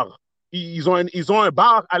un bar. Ils ont un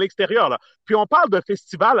bar à l'extérieur, là. Puis on parle d'un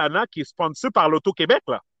festival, Anna, qui est sponsor par l'Auto-Québec,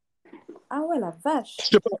 là. Ah ouais, la vache.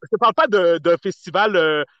 Je te parle pas d'un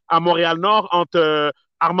festival à Montréal-Nord entre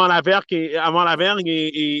Armand Lavergne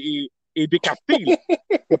et Décapité.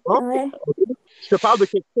 Ouais. Je te parle de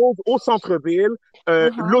quelque chose au centre-ville,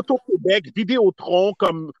 l'Auto-Québec, Vidéotron,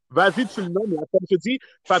 comme, vas-y, tu le nommes, là. Comme je dis,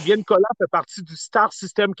 Fabienne Collat fait partie du star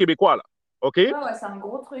system québécois, là. OK? Ouais, c'est un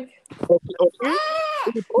gros truc.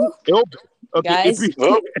 Et puis,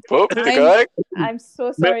 t'es correct? I'm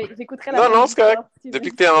so sorry. J'écouterai la Non, c'est correct. Depuis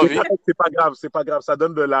que t'es en vie. C'est pas grave. Ça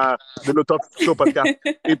donne de l'authenticité au podcast.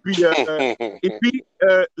 Et puis,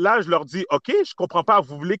 là, je leur dis, OK, je comprends pas.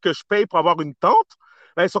 Vous voulez que je paye pour avoir une tente?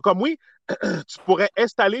 Là, ils sont comme, oui, tu pourrais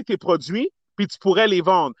installer tes produits puis tu pourrais les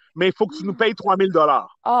vendre. Mais il faut que tu nous payes 3 000 $.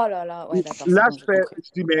 Oh là là, ouais, d'accord. Là,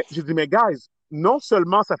 je dis, mais guys, non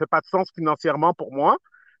seulement ça fait pas de sens financièrement pour moi,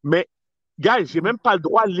 mais guys, j'ai même pas le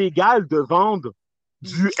droit légal de vendre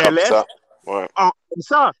du LS comme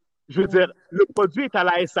ça. Je veux dire, le produit est à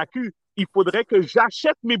la SAQ. Il faudrait que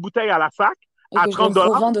j'achète mes bouteilles à la SAC à 30 $. Et que je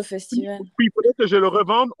le revende au festival. Puis il faudrait que je le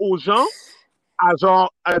revende aux gens à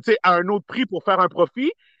un autre prix pour faire un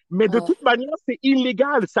profit. Mais de toute manière, c'est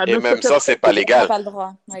illégal. Ça Et ne se même fait ça, pas. c'est pas On n'a légal. pas le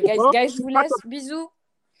droit. Ouais, Tu comprends? guys, je vous C'est pas laisse. comme- Bisous.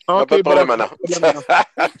 Mais pas OK, de bon, problème, pas de Anna. problème,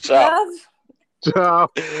 Anna. Ciao. Love. Ciao.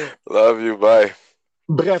 Love you. Bye.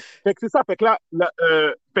 Bref, fait que c'est ça. Fait que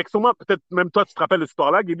fait que sûrement, peut-être même toi, tu te rappelles de cette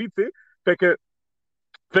histoire-là, Gaby, tu sais. Fait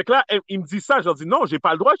que là, il me dit ça. Je leur dis non, j'ai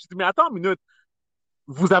pas le droit. Je dis, mais attends une minute.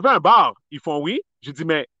 Vous avez un bar? Ils font oui. J'ai dit,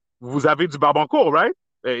 mais vous avez du Barbancourt, right?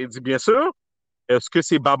 Il dit, bien sûr. Est-ce que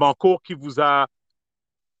c'est Barbancourt qui vous a,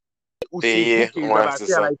 ou c'est vous Payé. qui les avez Ouais, c'est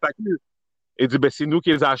achetés à la ça. SAQ? Il dit, ben, c'est nous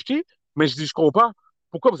qui les avons achetés. Mais je dis, je comprends pas.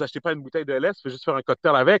 Pourquoi vous achetez pas une bouteille de lait? Vous faites juste faire un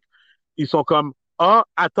cocktail avec. Ils sont comme, ah,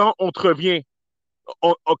 attends, on te revient.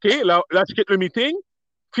 OK, là, je quitte le meeting.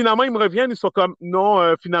 Finalement, ils me reviennent. Ils sont comme,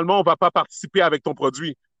 non, finalement, on va pas participer avec ton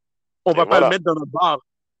produit. On Et va pas le voilà. mettre dans notre bar.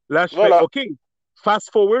 Là, je fais, Voilà. OK,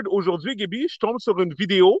 fast forward. Aujourd'hui, Gaby, je tombe sur une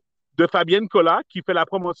vidéo de Fabienne Collat qui fait la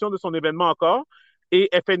promotion de son événement encore. Et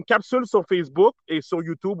elle fait une capsule sur Facebook et sur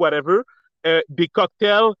YouTube, whatever, des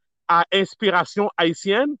cocktails à inspiration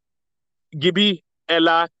haïtienne. Gaby, elle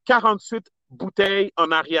a 48 bouteilles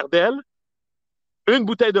en arrière d'elle. Une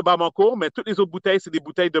bouteille de Bamako, mais toutes les autres bouteilles, c'est des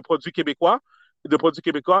bouteilles de produits québécois,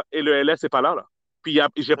 et le LS n'est pas là. Puis il y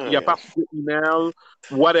a pas reçu d'email,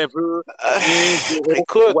 whatever, rien, zéro,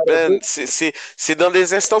 Écoute, whatever. Ben, c'est dans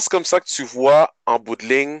des instances comme ça que tu vois en bout de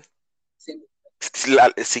ligne, c'est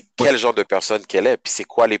Ouais. quel genre de personne qu'elle est, puis c'est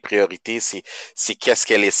quoi les priorités, c'est qu'est-ce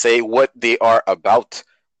qu'elle essaie, what they are about.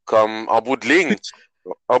 Comme en bout de ligne,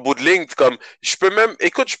 comme je peux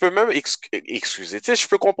même excuser. Tu sais, je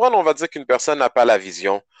peux comprendre, on va dire qu'une personne n'a pas la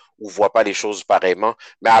vision ou voit pas les choses pareillement,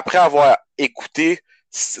 mais après avoir écouté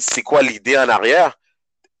c'est quoi l'idée en arrière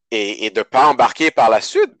et de pas embarquer par la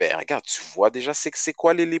suite, ben regarde, tu vois déjà c'est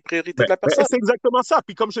quoi les priorités de la personne. C'est exactement ça.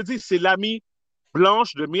 Puis comme je te dis, c'est l'amie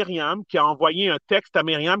Blanche de Myriam qui a envoyé un texte à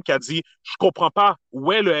Myriam qui a dit je comprends pas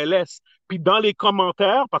où est le LS. Puis dans les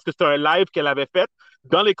commentaires, parce que c'était un live qu'elle avait fait,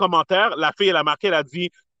 dans les commentaires, la fille elle a marqué, elle a dit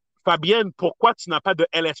Fabienne, pourquoi tu n'as pas de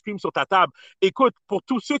LS Cream sur ta table? Écoute, pour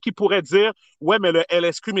tous ceux qui pourraient dire ouais, mais le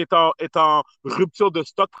LS Cream est en rupture de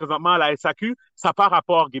stock présentement à la SAQ, ça n'a pas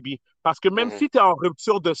rapport, Gaby. Parce que même Mhm, si tu es en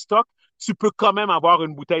rupture de stock, tu peux quand même avoir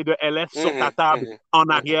une bouteille de LS sur ta mhm, table mhm, en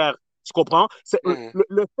mhm, arrière. Tu comprends? mhm.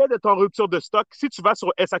 Le fait d'être en rupture de stock, si tu vas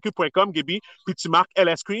sur saq.com, Gaby, puis tu marques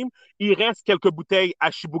LS Cream, il reste quelques bouteilles à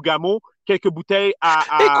Chibougamau, quelques bouteilles Écoute, à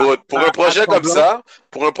Tremblant. pour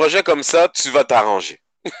un projet comme ça, tu vas t'arranger.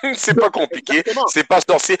 C'est pas compliqué, Exactement. c'est pas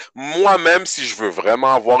sorcier. Moi-même, si je veux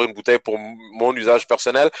vraiment avoir une bouteille pour mon usage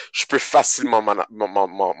personnel, je peux facilement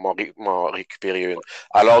m'en récupérer une.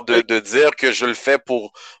 Alors de dire que je le fais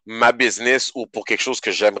pour ma business ou pour quelque chose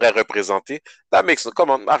que j'aimerais représenter, that makes no,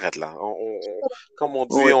 come on, arrête là. Comme on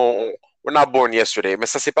dit, Ouais. we're not born yesterday. Mais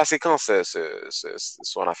ça s'est passé quand,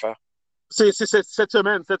 son affaire? C'est cette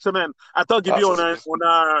semaine, cette semaine. Attends, Ah, Gaby, ça c'est pas. on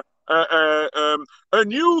a a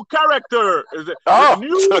new character. Ah!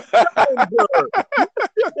 New challenger.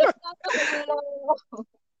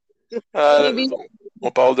 Euh, Baby,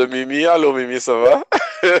 on parle de Mimi. Allô, Mimi, ça va?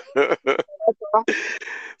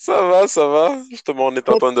 Ça va. Justement, on est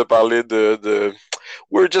en train de parler de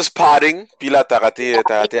We're just potting. Puis là, t'as raté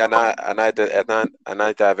Anna. Anna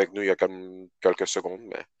était avec nous il y a comme quelques secondes,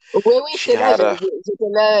 mais oui, oui, she j'étais là, had a... j'étais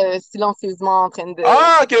là silencieusement en train de.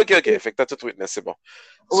 Ah, ok. Fait que t'as tout witness, c'est bon.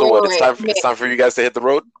 So Oui, what, oui, oui. Mais it's time for you guys to hit the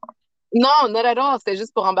road? non, not at all. C'était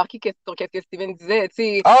juste pour embarquer sur ce que Steven disait.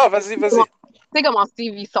 Ah, vas-y. Tu sais comment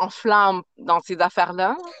Steve il s'enflamme dans ces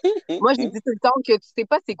affaires-là? Moi, je lui dis tout le temps que tu sais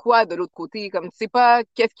pas c'est quoi de l'autre côté. Comme tu sais pas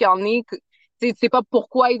qu'est-ce qu'il y en est. Tu sais pas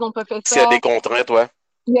pourquoi ils ont pas fait S'il y a ça. des contraintes, ouais.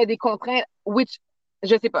 Il y a des contraintes, which,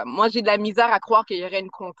 je sais pas. Moi, j'ai de la misère à croire qu'il y aurait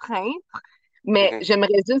une contrainte. Mais Mhm.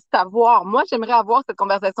 j'aimerais juste savoir, moi, j'aimerais avoir cette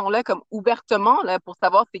conversation-là comme ouvertement, là, pour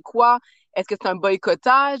savoir c'est quoi. Est-ce que c'est un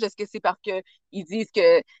boycottage? Est-ce que c'est parce que ils disent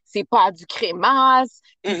que c'est pas du crémasse,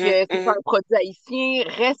 puis que Mhm, c'est pas mhm. un produit haïtien?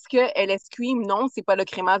 Reste que LS Cream, non, c'est pas le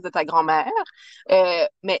crémasse de ta grand-mère.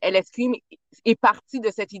 Mais LS Cream est partie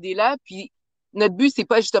de cette idée-là. Puis notre but, c'est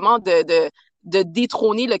pas justement de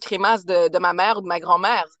détrôner le crémasse de ma mère ou de ma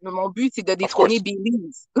grand-mère. Mon but, c'est de Of détrôner course,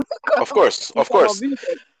 Baileys. of course, C'est of ça mon course. but.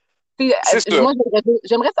 Puis, C'est sûr. moi,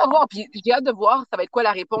 j'aimerais savoir, puis j'ai hâte de voir ça va être quoi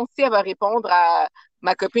la réponse, si elle va répondre à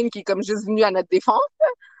ma copine qui est comme juste venue à notre défense,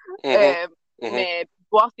 Mhm, euh, mhm. mais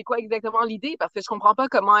voir c'est quoi exactement l'idée, parce que je comprends pas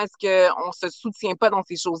comment est-ce qu'on se soutient pas dans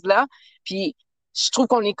ces choses-là, puis je trouve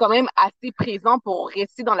qu'on est quand même assez présent pour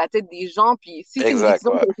rester dans la tête des gens, puis si c'est une Exact,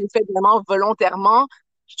 décision ouais. qui a été faite vraiment volontairement,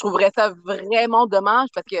 je trouverais ça vraiment dommage,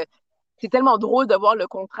 parce que c'est tellement drôle de voir le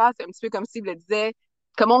contraste, un petit peu comme s'il le disait,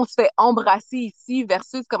 comment on se fait embrasser ici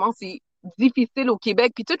versus comment c'est difficile au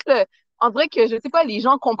Québec. Puis on dirait que, je sais pas, les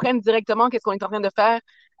gens comprennent directement qu'est-ce qu'on est en train de faire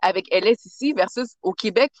avec LS ici versus au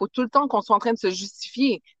Québec, il faut tout le temps qu'on soit en train de se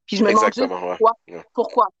justifier. Puis je me demande juste Exactement, ouais. pourquoi. Ouais.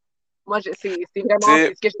 Pourquoi? Moi, c'est Tu vraiment sais,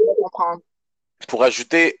 c'est ce que je veux comprendre. pour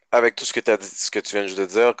ajouter avec tout ce que tu as dit, ce que tu viens de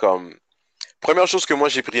dire, comme première chose que moi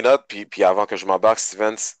j'ai pris note, puis avant que je m'embarque,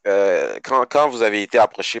 Steven, quand vous avez été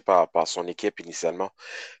approché par son équipe initialement,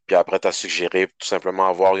 puis après tu as suggéré tout simplement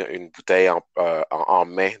avoir une bouteille en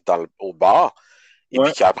main au bar, et Ouais.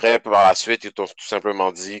 puis qu'après, par la suite, ils t'ont tout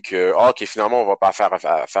simplement dit que, ah, OK, finalement, on va pas faire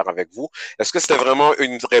affaire avec vous. Est-ce que c'était vraiment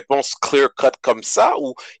une réponse clear-cut comme ça,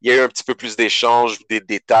 ou il y a eu un petit peu plus d'échanges, des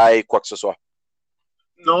détails, quoi que ce soit?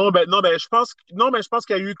 Non, je pense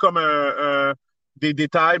qu'il y a eu comme des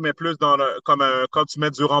détails, mais plus comme quand tu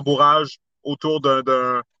mets du rembourrage autour tu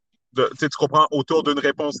sais, tu comprends, autour d'une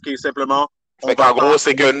réponse qui est simplement, on Fait va qu'en gros, pas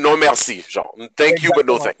c'est que aller. non merci, genre, thank you, but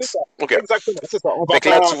no Exactement, c'est thanks. ça. OK. Exactement, c'est ça. On va Fait que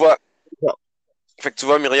là, pas. tu vois, fait que tu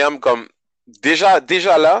vois, Myriam, comme, déjà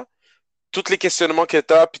là, tous les questionnements que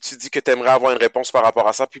tu as, puis tu dis que tu aimerais avoir une réponse par rapport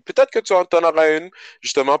à ça, puis peut-être que tu en auras une,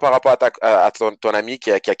 justement, par rapport à ton ami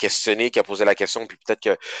qui a questionné, qui a posé la question, puis peut-être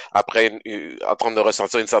qu'après, en train de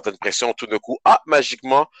ressentir une certaine pression, tout d'un coup,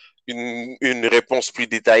 magiquement, une réponse plus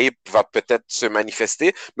détaillée va peut-être se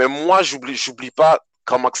manifester. Mais moi, j'oublie pas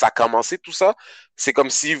comment que ça a commencé, tout ça. C'est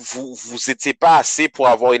comme si vous étiez pas assez pour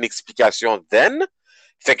avoir une explication then.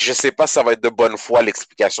 Fait que je sais pas si ça va être de bonne foi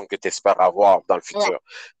l'explication que tu espères avoir dans le Ouais. futur.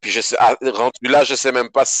 Puis je sais, rendu là, je sais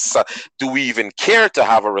même pas si ça, do we even care to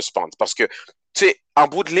have a response? Parce que, tu sais, en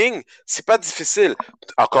bout de ligne, c'est pas difficile.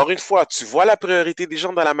 Encore une fois, tu vois la priorité des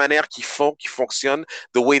gens dans la manière qu'ils font, qu'ils fonctionnent,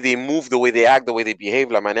 the way they move, the way they act, the way they behave,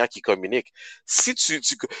 la manière qu'ils communiquent. Si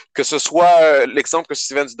que ce soit l'exemple que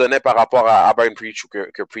Steven donnait par rapport à Brian Preach ou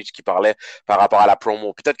que Preach qui parlait par rapport à la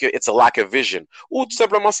promo, peut-être que it's a lack of vision. Ou tout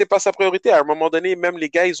simplement, c'est pas sa priorité. À un moment donné, même les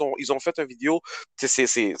gars, ils ont fait une vidéo, c'est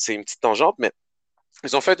une petite tangente, mais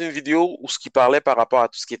ils ont fait une vidéo où ce qui parlait par rapport à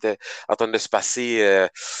tout ce qui était en train de se passer,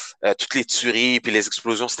 toutes les tueries puis les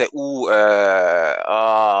explosions, c'était où in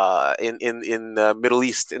the Middle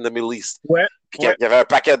East. Ouais, Puis ouais. il y avait un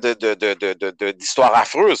paquet d'histoires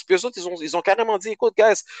affreuses. Puis eux autres, ils ont carrément dit, écoute,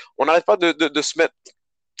 guys, on n'arrête pas de se mettre.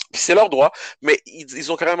 Puis c'est leur droit, mais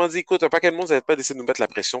ils ont carrément dit, écoute, un paquet de monde n'arrête pas d'essayer de nous mettre la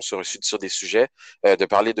pression sur des sujets, de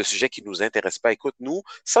parler de sujets qui ne nous intéressent pas. Écoute, nous,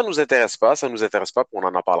 ça ne nous intéresse pas, puis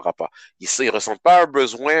on n'en parlera pas. Ils ne ressentent pas un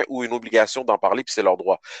besoin ou une obligation d'en parler, puis c'est leur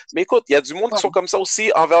droit. Mais écoute, il y a du monde qui Ouais. sont comme ça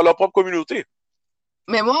aussi envers leur propre communauté.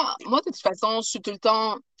 Mais moi, de toute façon, je suis tout le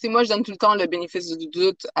temps, tu sais, moi, je donne tout le temps le bénéfice du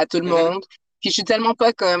doute à tout le Mhm, monde. Puis je suis tellement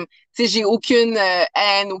pas comme, tu sais, j'ai aucune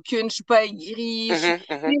haine, je suis pas aigrie. mhm,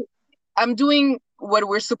 Tu mhm. sais, I'm doing what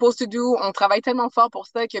we're supposed to do. On travaille tellement fort pour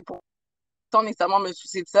ça que pour sans nécessairement me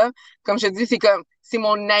soucier de ça. Comme je te dis, c'est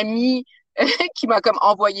mon ami qui m'a comme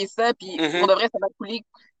envoyé ça. Puis pour Mhm. de vrai, ça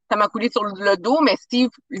m'a coulé sur le dos. Mais Steve,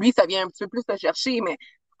 lui, ça vient un petit peu plus le chercher. Mais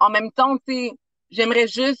en même temps, tu sais, j'aimerais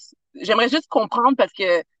juste comprendre parce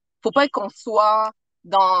que faut pas qu'on soit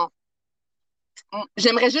dans,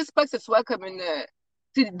 j'aimerais juste pas que ce soit comme une,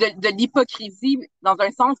 tu sais, de l'hypocrisie dans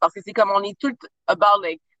un sens parce que c'est comme on est tout about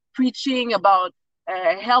like preaching, about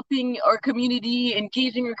helping our community,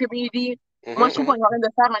 engaging our community. Mhm, Moi, je trouve qu'on mhm. est en train de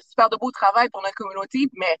faire un super de beau travail pour notre communauté,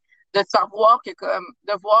 mais de se faire voir que comme,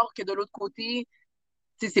 de voir que de l'autre côté,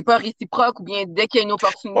 tu sais, c'est pas réciproque ou bien dès qu'il y a une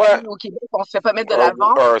opportunité Ouais. au Québec, on se fait pas mettre de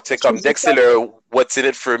l'avant. Tu sais, Je trouve comme dès juste que ça, c'est le what's in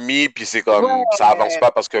it for me, puis c'est comme ça avance ouais,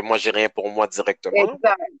 pas parce que moi j'ai rien pour moi directement.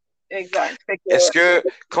 exact, exact. Fait que, Est-ce que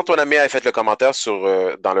quand ton ami a fait le commentaire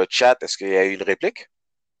dans le chat, est-ce qu'il y a eu une réplique?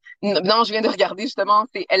 non, je viens de regarder justement,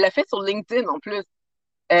 elle l'a fait sur LinkedIn en plus.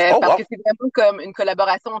 Oh Parce que wow. c'est vraiment comme une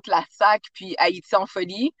collaboration entre la SAC puis Haïti en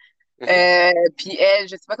folie. Mhm. Puis elle,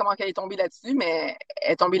 je sais pas comment elle est tombée là-dessus, mais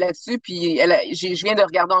elle est tombée là-dessus. Puis je viens de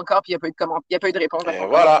regarder encore, puis il n'y a pas eu de il y a pas eu de réponse à Et son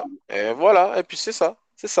commentaire. voilà. Et voilà. Et puis c'est ça.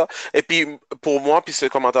 C'est ça. Et puis pour moi, puis ce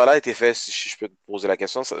commentaire-là a été fait, si je peux te poser la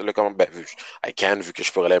question, le commentaire, ben, vu que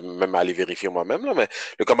je pourrais même aller vérifier moi-même, là, mais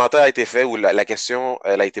le commentaire a été fait ou la question,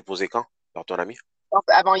 elle a été posée quand, par ton ami?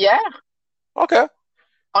 Avant hier, OK.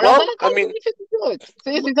 on leur Well, donne I encore le mean, bénéfice du doute.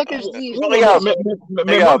 C'est ça que je dis. Non, regarde,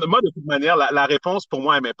 mais regarde. moi, de toute manière, la réponse pour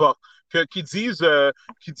moi, elle m'importe. Qu'ils disent,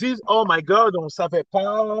 oh my God, on ne savait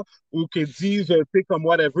pas, ou qu'ils disent, tu sais, comme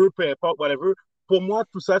whatever, peu importe, whatever. Pour moi,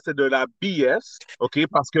 tout ça, c'est de la BS, OK?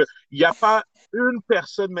 Parce qu'il n'y a pas une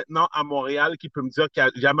personne maintenant à Montréal qui peut me dire qu'il n'a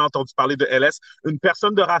jamais entendu parler de LS. Une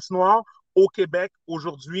personne de race noire au Québec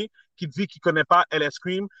aujourd'hui qui dit qu'il ne connaît pas LS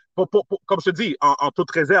Cream, comme je te dis, en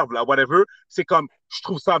toute réserve, là, whatever, c'est comme, je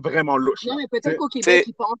trouve ça vraiment louche, Non, là. mais peut-être qu'au Tu Québec, sais,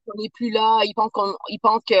 ils pensent qu'on n'est plus là. Ils pensent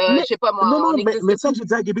que, Mais, je sais pas moi, non, on non, n'existe mais ça, plus. j'ai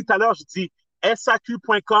dit à Gaby tout à l'heure, je dis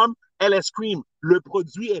SAQ.com, LS Cream, le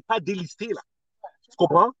produit n'est pas délisté, là. Tu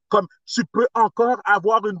comprends? Comme tu peux encore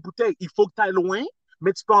avoir une bouteille. Il faut que tu ailles loin,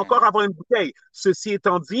 mais tu peux encore avoir une bouteille. Ceci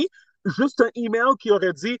étant dit, juste un email qui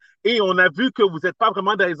aurait dit, et on a vu que vous n'êtes pas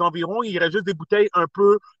vraiment dans les environs, il y aurait juste des bouteilles un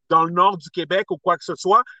peu dans le nord du Québec ou quoi que ce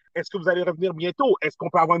soit. Est-ce que vous allez revenir bientôt? Est-ce qu'on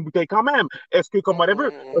peut avoir une bouteille quand même? Est-ce que, comme whatever?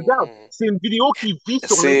 Regarde, c'est une vidéo qui vit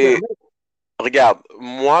sur l'Internet. Regarde,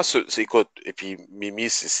 moi, écoute, et puis Mimi,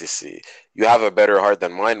 you have a better heart than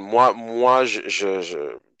mine. Moi,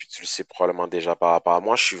 puis tu le sais probablement déjà par rapport à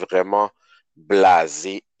moi, je suis vraiment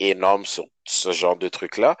blasé, énorme sur ce genre de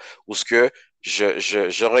truc-là, où ce que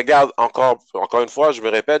je regarde encore une fois, je me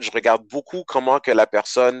répète, je regarde beaucoup comment que la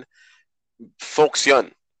personne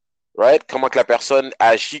fonctionne, right? Comment que la personne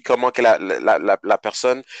agit, comment que la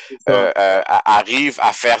personne arrive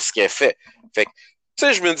à faire ce qu'elle fait. Fait que, tu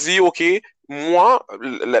sais, je me dis, OK, moi,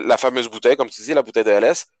 la fameuse bouteille, comme tu dis, la bouteille de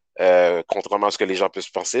LS, contrairement à ce que les gens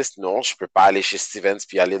peuvent penser, non, je peux pas aller chez Stevens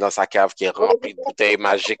puis aller dans sa cave qui est remplie de bouteilles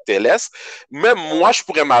magiques d'LS. Même moi, je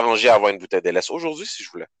pourrais m'arranger à avoir une bouteille d'LS aujourd'hui si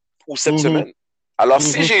je voulais, ou cette semaine. Alors,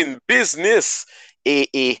 si j'ai une business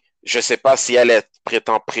et je sais pas si elle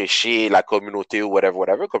prétend prêcher la communauté ou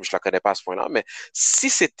whatever, comme je la connais pas à ce point-là, mais si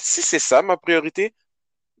c'est ça ma priorité,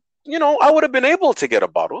 I would have been able to get a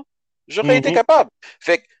bottle. J'aurais été capable.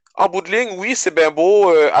 Fait que, en bout de ligne, oui, c'est bien beau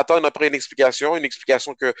attendre après une explication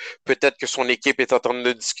que peut-être que son équipe est en train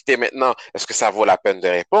de discuter maintenant. Est-ce que ça vaut la peine de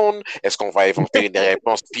répondre? Est-ce qu'on va inventer des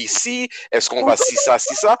réponses PC? Est-ce qu'on va si ça?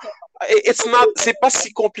 C'est pas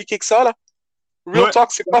si compliqué que ça, là. Real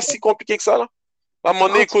talk, c'est pas si compliqué que ça, là. À un moment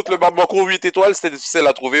donné, écoute, le Barbecue 8 étoiles, c'était difficile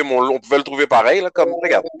à trouver, mais on pouvait le trouver pareil, là, comme,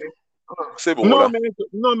 regarde. C'est beau, là.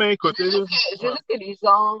 Non, mais écoute. Je veux juste que les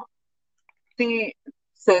gens,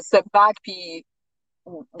 se battent, puis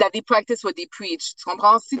that they practice what they preach. Tu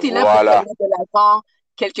comprends? Si tu es là pour mettre de l'avant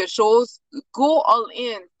quelque chose, go all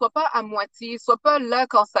in. Sois pas à moitié. Sois pas là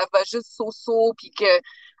quand ça va juste so-so, puis que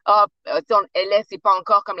LS c'est pas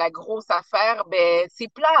encore comme la grosse affaire. Ben,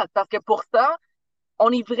 c'est plate, parce que pour ça,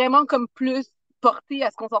 on est vraiment comme plus porté à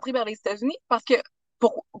se concentrer vers les États-Unis, parce que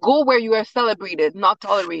pour go where you are celebrated, not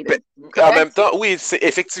tolerated. En même temps, oui, c'est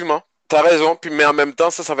effectivement, t'as raison, mais en même temps,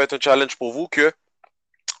 ça va être un challenge pour vous que,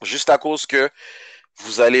 juste à cause que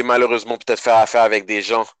vous allez malheureusement peut-être faire affaire avec des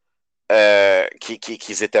gens qui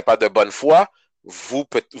n'étaient pas de bonne foi, vous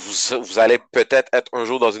allez peut-être être un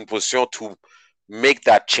jour dans une position to make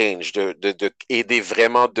that change, de aider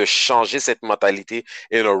vraiment de changer cette mentalité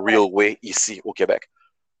in a real way ici au Québec.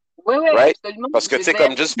 Oui, right? Absolument. Parce que c'est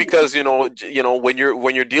comme just because when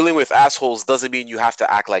you're dealing with assholes doesn't mean you have to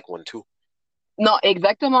act like one too. Non,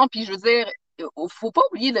 exactement. Puis je veux dire, faut pas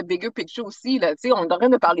oublier le bigger picture aussi, là. Tu sais, on est en train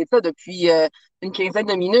de parler de ça depuis une quinzaine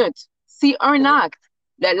de minutes. C'est un acte.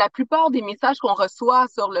 La plupart des messages qu'on reçoit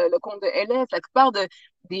sur le compte de LS, la plupart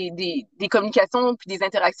des communications puis des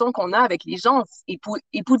interactions qu'on a avec les gens est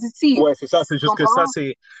positive. Ouais, c'est ça. C'est juste que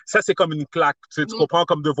ça, c'est comme une claque. Tu comprends,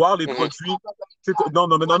 comme de voir les produits. Non.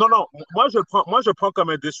 Moi, je prends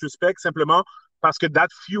comme un disrespect simplement parce que that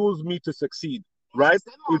fuels me to succeed. Right?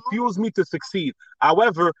 It fuels me to succeed.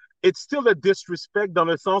 However, it's still a disrespect dans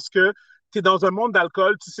le sens que tu es dans un monde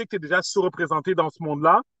d'alcool, tu sais que tu es déjà sous-représenté dans ce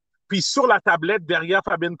monde-là. Puis sur la tablette, derrière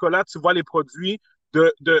Fabienne Collat, tu vois les produits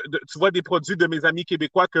tu vois des produits de mes amis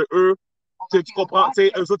québécois que eux, tu comprends,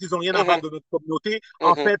 eux autres, ils n'ont rien à voir de notre communauté.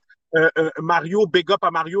 En fait, Mario, big up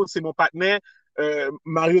à Mario, c'est mon partenaire.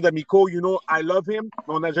 Mario D'Amico, I love him.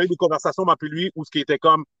 On a déjà eu des conversations, moi puis lui, où ce qui était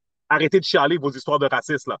comme, arrêtez de chialer vos histoires de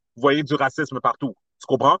racisme, là. Vous voyez du racisme partout. Tu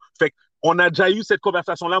comprends? Fait qu'on a déjà eu cette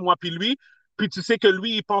conversation-là, moi puis lui. Puis tu sais que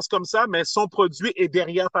lui, il pense comme ça, mais son produit est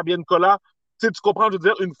derrière Fabienne Collat. Tu comprends? Je veux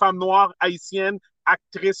dire, une femme noire, haïtienne,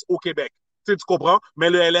 actrice au Québec. Tu comprends? Mais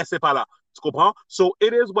le LS n'est pas là. Tu comprends? So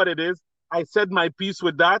it is what it is. I said my piece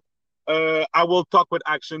with that. I will talk with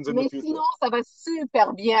actions in the future. Mais sinon, ça va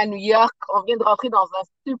super bien à New York. On vient de rentrer dans un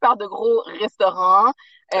super de gros restaurant.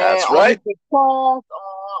 That's right. On fait des comptes,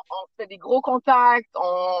 on fait des gros contacts,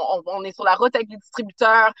 on est sur la route avec les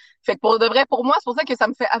distributeurs. Fait que pour de vrai, pour moi, c'est pour ça que ça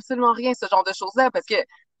me fait absolument rien, ce genre de choses-là, parce que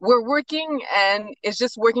we're working and it's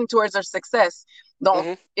just working towards our success.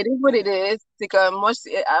 Donc, it is what it is. C'est comme, moi,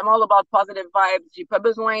 I'm all about positive vibes. J'ai pas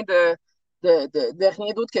besoin de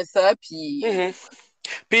rien d'autre que ça. Puis,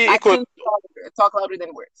 puis écoute, talk louder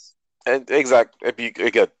than words. Exact. Et puis,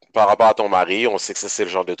 écoute, par rapport à ton mari, on sait que ça, c'est le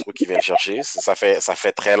genre de truc qu'il vient chercher. Ça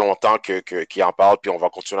fait très longtemps qu'il en parle, puis on va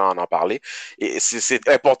continuer à en parler. Et c'est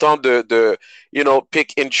important de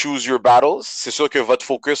pick and choose your battles. C'est sûr que votre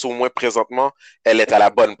focus, au moins présentement, elle est à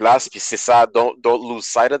la bonne place, puis c'est ça, don't lose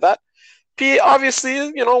sight of that. Puis,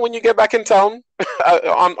 obviously, when you get back in town,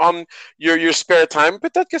 on your spare time,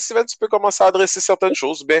 peut-être que Steven, tu peux commencer à adresser certaines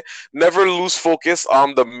choses, mais never lose focus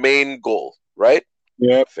on the main goal, right?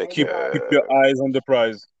 Yeah, keep your eyes on the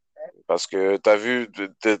prize. Parce que tu as vu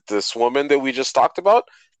this woman that we just talked about,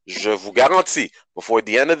 je vous garantis, before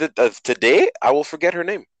the end of today, I will forget her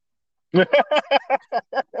name.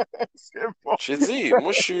 C'est bon. J'ai dit,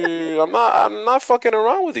 moi, I'm not fucking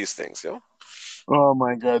around with these things, yo. Oh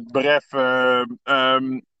my God. Bref,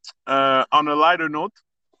 on a lighter note,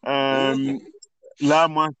 euh, là,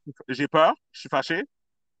 moi, j'ai peur, je suis fâché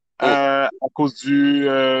à cause du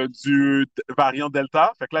variant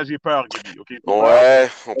Delta. Fait que là, j'ai peur, Gaby. OK? J'ai peur. Ouais,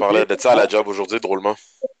 on OK? parlait de ça à la job aujourd'hui, drôlement.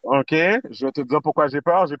 OK? Je vais te dire pourquoi j'ai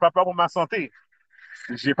peur. J'ai pas peur pour ma santé.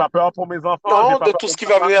 J'ai pas peur pour mes enfants. J'ai Non, pas de peur tout ce pour qui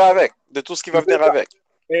ma va femme. venir avec. De tout ce qui va C'est venir ça. avec.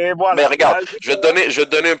 Et Mais voilà. regarde, Là, j'ai je vais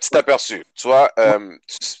te donner un petit aperçu. Tu vois,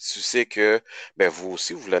 tu sais que ben, vous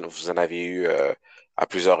aussi, vous en avez eu à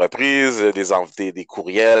plusieurs reprises, des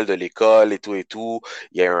courriels de l'école et tout et tout.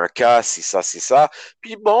 Il y a eu un cas, c'est ça, c'est ça.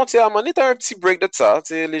 Puis bon, tu sais, à un moment donné, t'as un petit break de ça.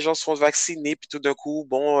 Tu sais, les gens se font vacciner, puis tout d'un coup,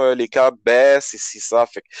 bon, les cas baissent et c'est ça.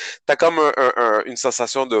 Fait que t'as comme une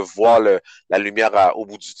sensation de voir la lumière au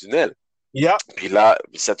bout du tunnel. Yeah. Puis là,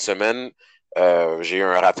 cette semaine, j'ai eu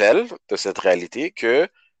un rappel de cette réalité que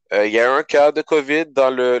il y a un cas de COVID dans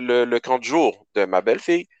le camp de jour de ma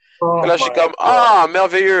belle-fille. Et Oh là, je suis my comme, God. ah,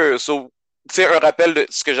 merveilleux. So, c'est un rappel de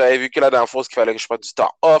ce que j'avais vécu la dernière fois, ce qu'il fallait que je prenne du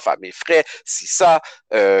temps off à mes frais, si ça,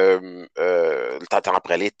 t'attends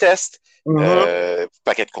après les tests, Mhm.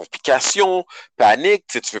 paquet de complications, panique,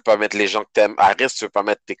 tu veux pas mettre les gens que t'aimes à risque, tu veux pas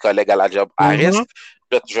mettre tes collègues à la job à risque.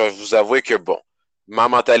 Mhm. Je vais vous avouer que bon, ma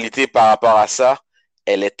mentalité par rapport à ça,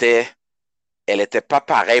 elle était, elle était pas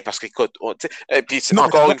pareille parce que, écoute, et puis Non, mais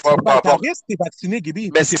encore une fois, tu vas par être à rapport, risque, t'es vacciné,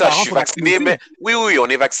 Gaby. mais Puis c'est tes ça, je parents suis sont vaccinés vacciné, mais aussi. oui, on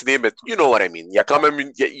est vacciné, mais you know what I mean. Il y a quand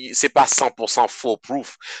même c'est pas 100%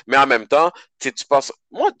 foolproof. Mais en même temps, tu penses,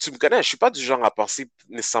 moi, tu me connais, je suis pas du genre à penser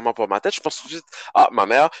nécessairement pour ma tête. Je pense juste, ah, ma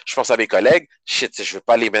mère, je pense à mes collègues, shit, je veux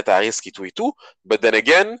pas les mettre à risque et tout. But then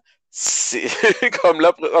again, c'est comme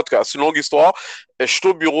là, en tout cas, c'est une longue histoire. Je suis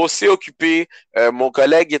au bureau, c'est occupé. Mon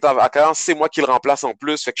collègue est en vacances, c'est moi qui le remplace en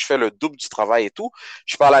plus, fait que je fais le double du travail et tout.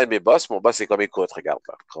 Je parle à mes boss, mon boss est comme, écoute, regarde,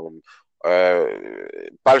 là, comme, euh,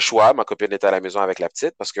 pas le choix. Ma copine était à la maison avec la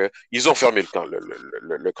petite parce que ils ont fermé le camp,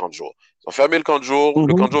 le camp de jour. Ils ont fermé le camp de jour.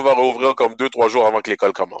 Le camp de Mhm. jour va rouvrir comme 2, 3 jours avant que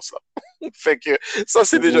l'école commence. Là. Fait que ça,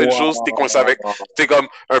 c'est déjà une chose. T'es coincé avec, Wow. t'es comme,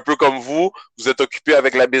 un peu comme vous êtes occupé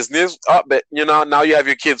avec la business. Ah, ben, you know, now you have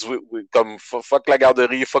your kids. Comme, fuck la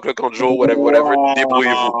garderie, fuck le camp de jour, whatever,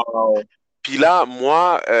 débrouillez-vous. Wow. Puis là,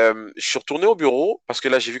 moi, je suis retourné au bureau parce que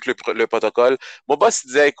là, j'ai vu que le protocole, mon boss il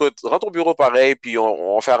disait, écoute, rentre au bureau pareil, puis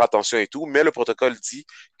on va faire attention et tout, mais le protocole dit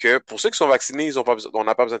que pour ceux qui sont vaccinés, on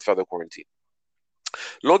n'a pas besoin de faire de quarantine.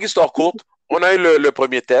 Longue histoire courte, on a eu le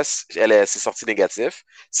premier test, c'est sorti négatif.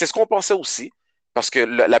 C'est ce qu'on pensait aussi, parce que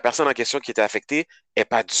la personne en question qui était affectée est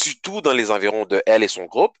pas du tout dans les environs de elle et son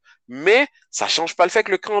groupe, mais ça change pas le fait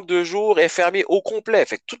que le camp de jour est fermé au complet.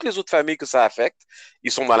 Fait que toutes les autres familles que ça affecte,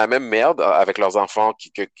 ils sont dans la même merde avec leurs enfants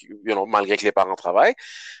malgré que les parents travaillent.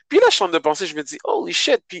 Puis là, je suis en train de penser, je me dis, holy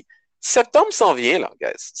shit, puis septembre s'en vient, là,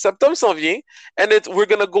 guys. Septembre s'en vient, and we're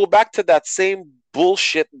gonna go back to that same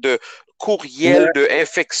bullshit de courriel, Ouais, de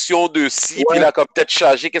infection, de ci, puis ouais. là, comme peut-être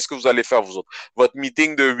chargé, qu'est-ce que vous allez faire, vous autres? Votre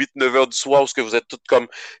meeting de 8, 9 heures du soir, où est-ce que vous êtes toutes comme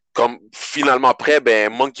finalement prêt,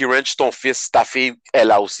 ben, Monkey Wrench, ton fils, ta fille, elle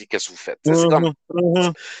là aussi, qu'est-ce que vous faites? C'est comme,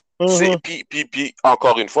 Mhm. Mhm. Mhm. puis,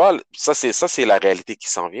 encore une fois, ça, c'est la réalité qui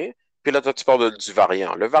s'en vient. Puis là, toi, tu parles du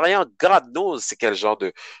variant. Le variant, God knows, c'est quel genre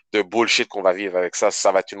de bullshit qu'on va vivre avec ça.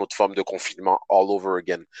 Ça va être une autre forme de confinement all over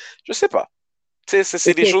again. Je sais pas. Tu sais,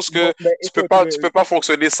 c'est des Écoute, choses que ben, écoute, tu peux pas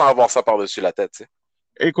fonctionner sans avoir ça par-dessus la tête, tu sais.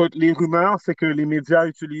 écoute, les rumeurs, c'est que les médias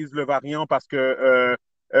utilisent le variant parce que,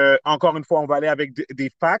 encore une fois, on va aller avec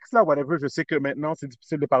des facts, là, whatever. Je sais que maintenant, c'est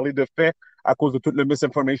difficile de parler de faits à cause de toute le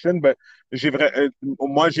misinformation, mais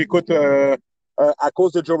moi, j'écoute, à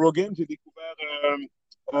cause de Joe Rogan, j'ai découvert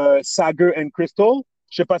Sager and Crystal.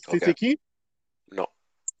 Je sais pas si OK. c'est qui. Non.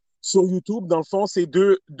 Sur YouTube, dans le fond, c'est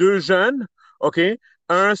deux jeunes, OK?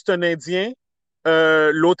 Un, c'est un Indien.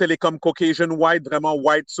 L'autre, elle est comme Caucasian white, vraiment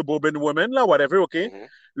white suburban woman, là, whatever, OK? Mhm,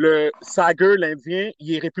 Le Sager, l'Indien,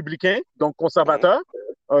 il est républicain, donc mhm. conservateur.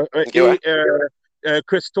 OK, ouais. Et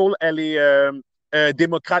Crystal, elle est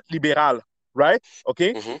démocrate libérale, right? OK?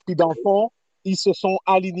 Mhm. Puis dans le fond, ils se sont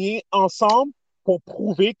alignés ensemble pour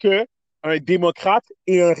prouver que un démocrate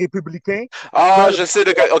et un républicain Ah, peuvent je sais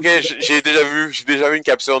de avoir OK, j'ai déjà vu une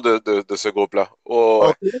caption de ce groupe-là. Oh, ouais.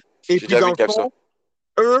 OK? Et J'ai puis, déjà vu dans une le caption. fond,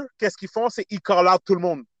 eux, qu'est-ce qu'ils font? C'est qu'ils call out tout le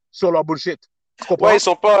monde sur leur bullshit. Tu Ouais, comprends?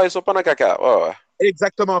 ils sont pas dans le caca. Ouais, ouais.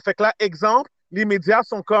 Exactement. Fait que là, exemple, les médias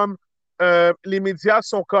sont comme, ah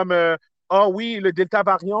oui, le Delta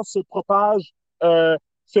variant euh,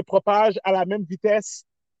 se propage à la même vitesse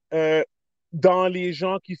euh, dans les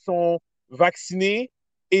gens qui sont vaccinés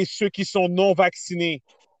et ceux qui sont non vaccinés.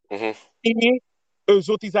 Mhm. Et eux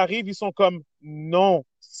autres, ils arrivent, ils sont comme, non,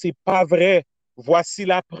 c'est pas vrai. Voici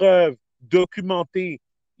la preuve documentée.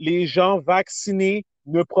 Les gens vaccinés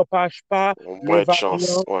ne propagent pas le Moins de chance.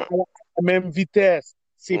 variant Ouais. à la même vitesse.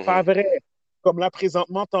 C'est pas Mhm. vrai. Comme là,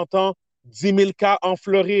 présentement, tu entends 10 000 cas en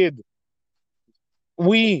Floride.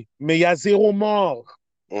 Oui, mais il y a 0 mort.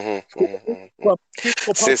 Mhm. Tu Mhm. comprends? Mhm. Tu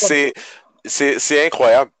comprends C'est, comme c'est, c'est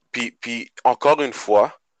incroyable. Puis, encore une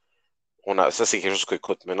fois, ça, c'est quelque chose que,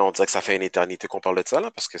 écoute, maintenant, on dirait que ça fait une éternité qu'on parle de ça,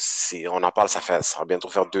 là, parce que on en parle, ça va bientôt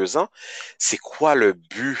faire 2 ans. C'est quoi le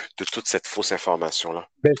but de toute cette fausse information-là?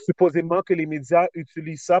 ben, supposément que les médias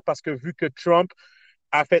utilisent ça parce que vu que Trump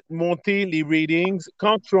a fait monter les ratings,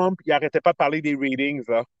 quand Trump, il n'arrêtait pas de parler des ratings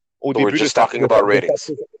là, au We're début just talking about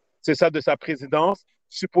ratings. c'est ça, de sa présidence,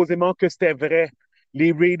 supposément que c'était vrai.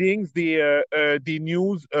 Les ratings des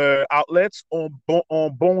news outlets ont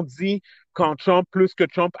bondi quand Trump, plus que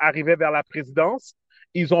Trump arrivait vers la présidence.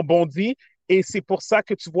 Ils ont bondi. Et c'est pour ça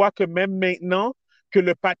que tu vois que même maintenant, que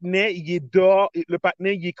le patinet, il est dehors, le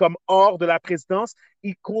patinet, il est comme hors de la présidence,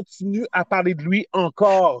 il continue à parler de lui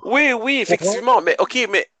encore. Oui, oui, Tu comprends? effectivement. Mais OK,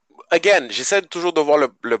 mais again, j'essaie toujours de voir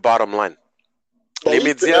le bottom line. Bon, Les oui,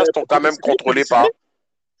 médias sont quand même publicité, contrôlés publicité.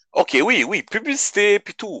 par. OK, oui, oui, publicité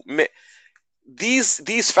puis tout. Mais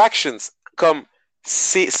these factions, comme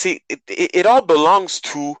it all belongs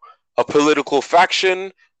to a political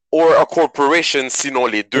faction or a corporation, sinon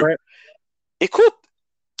les deux. Ouais. Écoute,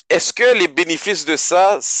 est-ce que les bénéfices de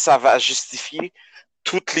ça, ça va justifier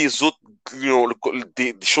toutes les autres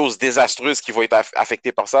des choses désastreuses qui vont être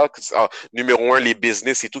affectées par ça? Numéro un, les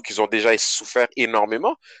business et tout, qui ont déjà souffert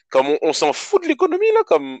énormément. Comme on s'en fout de l'économie, là,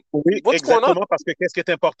 comme Oui, what's going on? exactement, parce que qu'est-ce qui est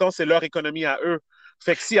important, c'est leur économie à eux.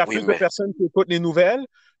 Fait que s'il y a Oui, plus de mais personnes qui écoutent les nouvelles,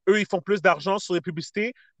 eux, ils font plus d'argent sur les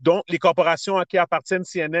publicités, donc les corporations à qui appartiennent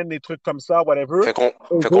CNN, des trucs comme ça, whatever. fait qu'on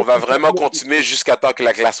Eux fait qu'on autres, va ils font vraiment continuer jusqu'à temps que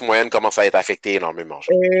la classe moyenne commence à être affectée énormément.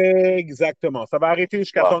 Genre. exactement. Ça va arrêter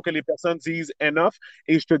jusqu'à Wow. temps que les personnes disent enough.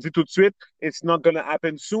 Et je te dis tout de suite, it's not gonna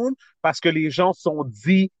happen soon parce que les gens sont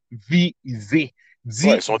divisés.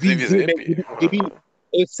 Ouais, ils sont Divisés. divisés, Mais puis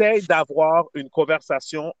essaye d'avoir une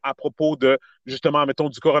conversation à propos de, justement, mettons,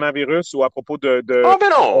 du coronavirus ou à propos de oh, mais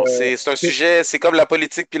non, euh, c'est un sujet, c'est comme la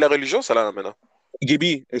politique puis la religion, ça là maintenant.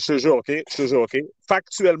 Gaby, je te jure, OK? Je te jure, OK?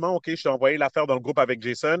 Factuellement, OK, je t'ai envoyé l'affaire dans le groupe avec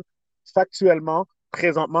Jason. Factuellement,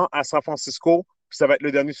 présentement, à San Francisco, puis ça va être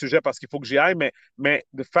le dernier sujet parce qu'il faut que j'y aille, mais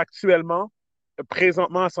factuellement,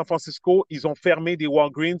 présentement à San Francisco, ils ont fermé des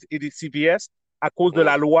Walgreens et des CVS à cause de Mm.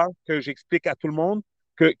 la loi que j'explique à tout le monde,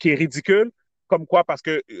 qui est ridicule. Comme quoi? Parce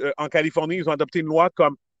que en Californie, ils ont adopté une loi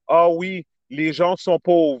comme ah oui, les gens sont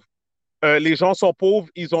pauvres. Les gens sont pauvres,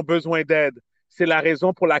 ils ont besoin d'aide. C'est la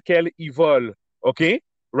raison pour laquelle ils volent. OK?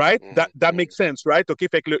 Right? That makes sense, right? OK?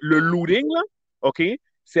 Fait que le looting, là, OK?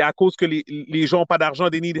 C'est à cause que les gens n'ont pas d'argent,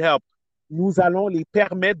 they need help. Nous allons les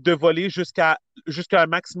permettre de voler jusqu'à un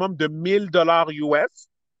maximum de $1,000 US.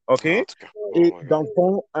 OK? En tout cas, Et oh my God.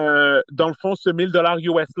 dans le fond, ce $1,000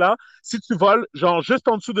 US-là, si tu voles, genre, juste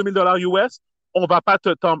en dessous de $1,000 US, on ne va pas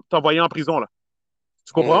t'envoyer en prison, là.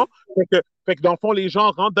 Tu comprends? Fait que dans le fond, les gens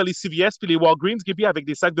rentrent dans les CVS puis les Walgreens avec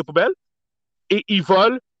des sacs de poubelle et ils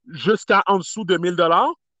volent jusqu'à en dessous de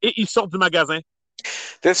 $1,000 et ils sortent du magasin.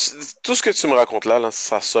 Tout ce que tu me racontes là,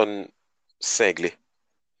 ça sonne cinglé.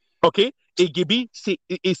 OK? Et Gaby, c'est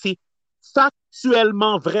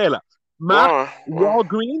factuellement vrai, là. Marque Ouais, ouais.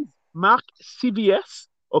 Walgreens, marque CVS,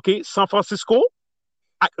 OK? San Francisco,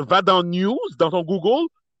 va dans News, dans ton Google,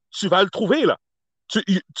 tu vas le trouver, là.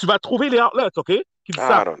 Tu vas trouver les outlets, OK? Qui disent I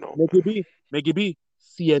ça. don't know. Mais Gaby,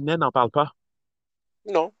 CNN n'en parle pas.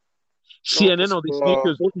 Non, non, CNN parce ont que décidé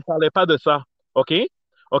qu'eux autres ne parlaient pas de ça. OK?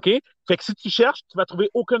 OK? Fait que si tu cherches, tu vas trouver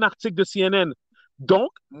aucun article de CNN.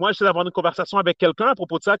 Donc, moi, je vais avoir une conversation avec quelqu'un à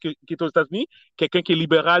propos de ça qui est aux États-Unis, quelqu'un qui est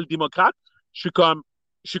libéral, démocrate. Je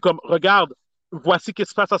suis comme, regarde, voici ce qui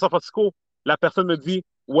se passe à San Francisco. La personne me dit,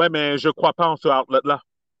 ouais, mais je ne crois pas en ce outlet-là.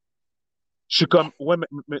 Je suis comme, ouais,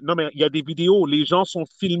 non, mais il y a des vidéos, les gens sont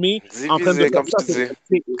filmés en train de divisé, faire comme ça. tu dis.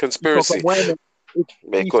 Ils sont Conspiracy. comme, ouais, mais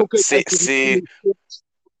Mais il faut écoute, que tu ailles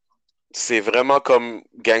c'est vraiment comme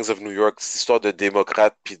Gangs of New York, cette histoire de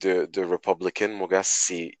démocrates puis de Republican, mon gars,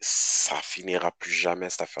 ça finira plus jamais,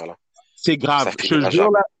 cette affaire-là. c'est grave. Ça Je te le finira jure,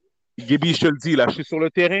 jamais. là, Gaby, je te le dis, là, je suis sur le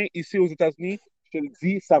terrain ici aux États-Unis, je te le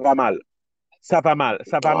dis, ça va mal. Ça va mal.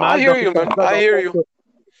 Ça va I mal dans hear ce you, man. sens-là, I dans le hear sens you. que-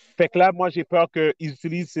 Fait que là, moi, j'ai peur qu'ils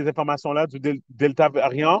utilisent ces informations-là du Delta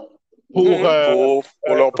variant pour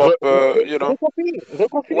Pour leur pop, you know.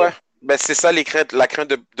 reconfiner. Ouais. Ben, c'est ça la crainte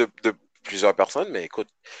de plusieurs personnes, mais écoute,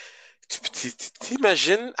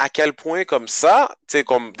 T'imagines à quel point comme ça, tu sais,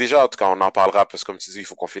 comme déjà, en tout cas, on en parlera parce que comme tu dis, il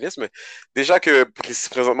faut qu'on finisse, mais déjà que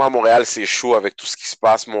présentement à Montréal, c'est chaud avec tout ce qui se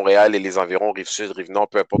passe, Montréal et les environs, Rive-Sud, Rive-Nord,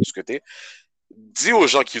 peu importe ce que t'es, dis aux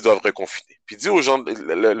gens qu'ils doivent reconfiner. Puis dis aux gens,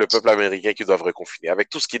 le peuple américain qu'ils doivent reconfiner. Avec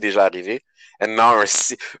tout ce qui est déjà arrivé, maintenant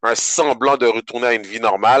un semblant de retourner à une vie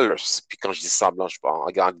normale, puis quand je dis semblant, je parle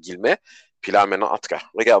en guillemets, puis là maintenant, en tout cas,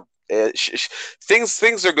 regarde,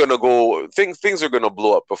 things are gonna go, things are gonna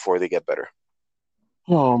blow up before they get better.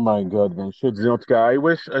 Oh my God, ben, je te dis, en tout cas,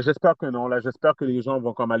 j'espère que non, là, j'espère que les gens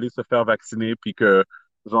vont comme aller se faire vacciner, puis que,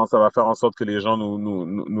 genre, ça va faire en sorte que les gens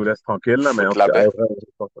nous laissent tranquilles, là, mais en Foutre tout la cas, paix.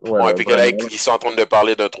 ouais, Ouais, là, puis que là, vraiment. ils sont en train de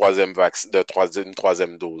parler d'un troisième vaccin, une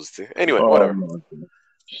troisième dose, tu sais. Anyway, Oh, whatever. mon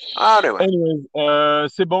Anyway. Anyways,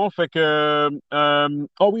 c'est bon, fait que,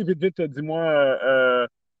 oh oui, vite, vite, dis-moi,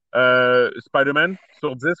 Spider-Man,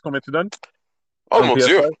 sur 10, combien tu donnes? Oh Sur le mon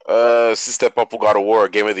Dieu, PS5? si c'était pas pour God of War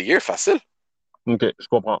Game of the Year, facile. Ok, je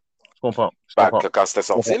comprends, je comprends, je Ben, comprends, quand c'était je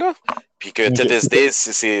comprends. sorti, là. Puis que to Ok, this day,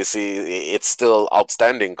 it's still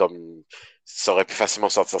outstanding, comme ça aurait pu facilement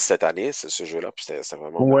sortir cette année, ce jeu-là, puis c'était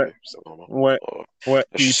vraiment ouais, merveilleux. C'était vraiment. ouais, Oh. ouais,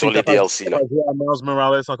 Je suis puis, sur puis les DLC, t'as là. pas joué à Miles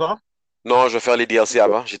Morales encore? Non, je vais faire les DLC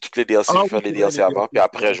avant. J'ai toutes les DLC, je Ah vais oui, faire les c'est vrai, DLC les avant, DLC, puis c'est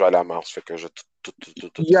après, vrai. je vais aller à Mars. Fait que je vais tout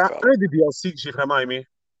Il y a faire, là. un des DLC que j'ai vraiment aimé.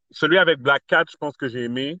 Celui avec Black Cat, je pense que j'ai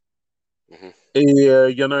aimé. Mhm. Et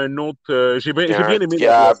il y en a un autre. J'ai bien aimé Il y le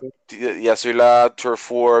a, DLC. il y a celui-là,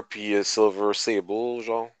 Turf War, puis Silver Sable,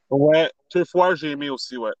 genre. Ouais, Turf War, j'ai aimé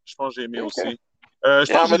aussi, ouais. Je pense que j'ai aimé OK. aussi. Je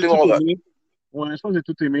Yeah, pense I'm que gonna j'ai do tout all that. aimé. Ouais, je pense que j'ai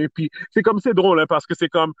tout aimé. Puis c'est drôle, hein, parce que c'est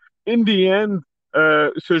comme, in the end,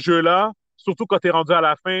 ce jeu-là, surtout quand t'es rendu à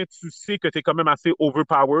la fin, tu sais que t'es quand même assez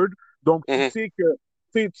overpowered. Donc Mhm. tu sais que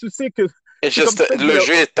Et c'est comme juste, tu peux te le dire,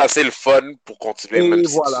 jeu est assez le fun pour continuer, même et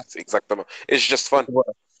si voilà. exactement. It's just fun.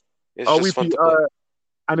 Voilà. It's Ah oui, just fun puis to play.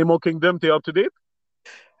 Animal Kingdom, t'es up to date?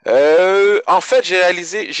 En fait, j'ai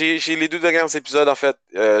réalisé, j'ai les deux derniers épisodes, en fait.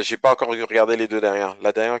 J'ai pas encore regardé les deux dernières.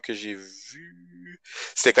 La dernière que j'ai vue,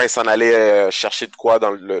 c'était quand ils s'en allaient chercher de quoi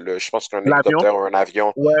dans je pense qu'un L'avion? hélicoptère ou un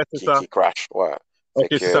avion Ouais, c'est ça. qui crash. Ouais. Ok,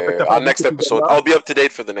 Fait c'est ça. Fait que que, t'as pas vu next cet episode. épisode-là? I'll be up to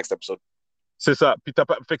date for the next episode. C'est ça. Puis t'as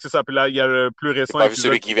pas... Fait que c'est ça. Puis là, il y a le plus J'ai récent pas vu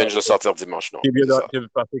celui épisode qui vient de sortir dimanche, non. qui vient C'est ça. qui est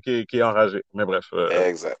passé, qui est enragé. Mais bref,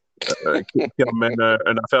 Exact. qui emmène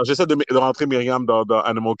une affaire. J'essaie de rentrer Myriam dans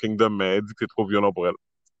Animal Kingdom, mais elle dit que c'est trop violent pour elle.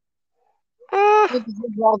 J'ai besoin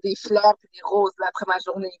de voir des fleurs et des roses là, après ma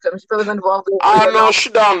journée. Comme j'ai pas besoin de voir de Ah non, violence. je suis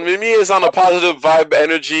down. Mimi is on a positive vibe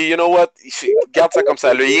energy. You know what? Garde ça comme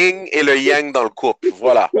ça. Le yin et le yang dans le couple.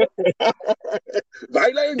 Voilà.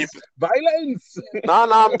 Violence! Violence! No,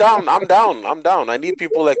 no, I'm down. I'm down. I'm down. I need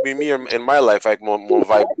people like Mimi in my life, like mon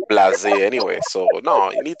vibe blasé anyway. So,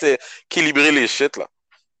 no, you need to équilibrer les shit, là.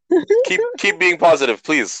 Keep being positive,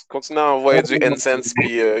 please. Continue à envoyer du incense,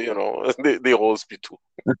 puis, des roses, puis tout.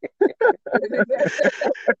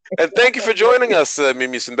 And thank you for joining us,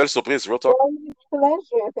 Mimi. C'est une belle surprise, real talk.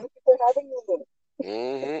 Pleasure. Thank you for having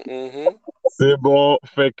me. C'est bon.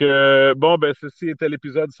 Fait que, bon, ben, ceci était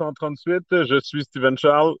l'épisode 138. Je suis Steven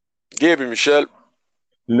Charles. Gabe et Michel.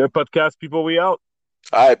 Le podcast People We Out.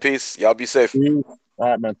 All right, peace. Y'all be safe. All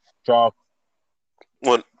right, man. Ciao.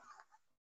 One.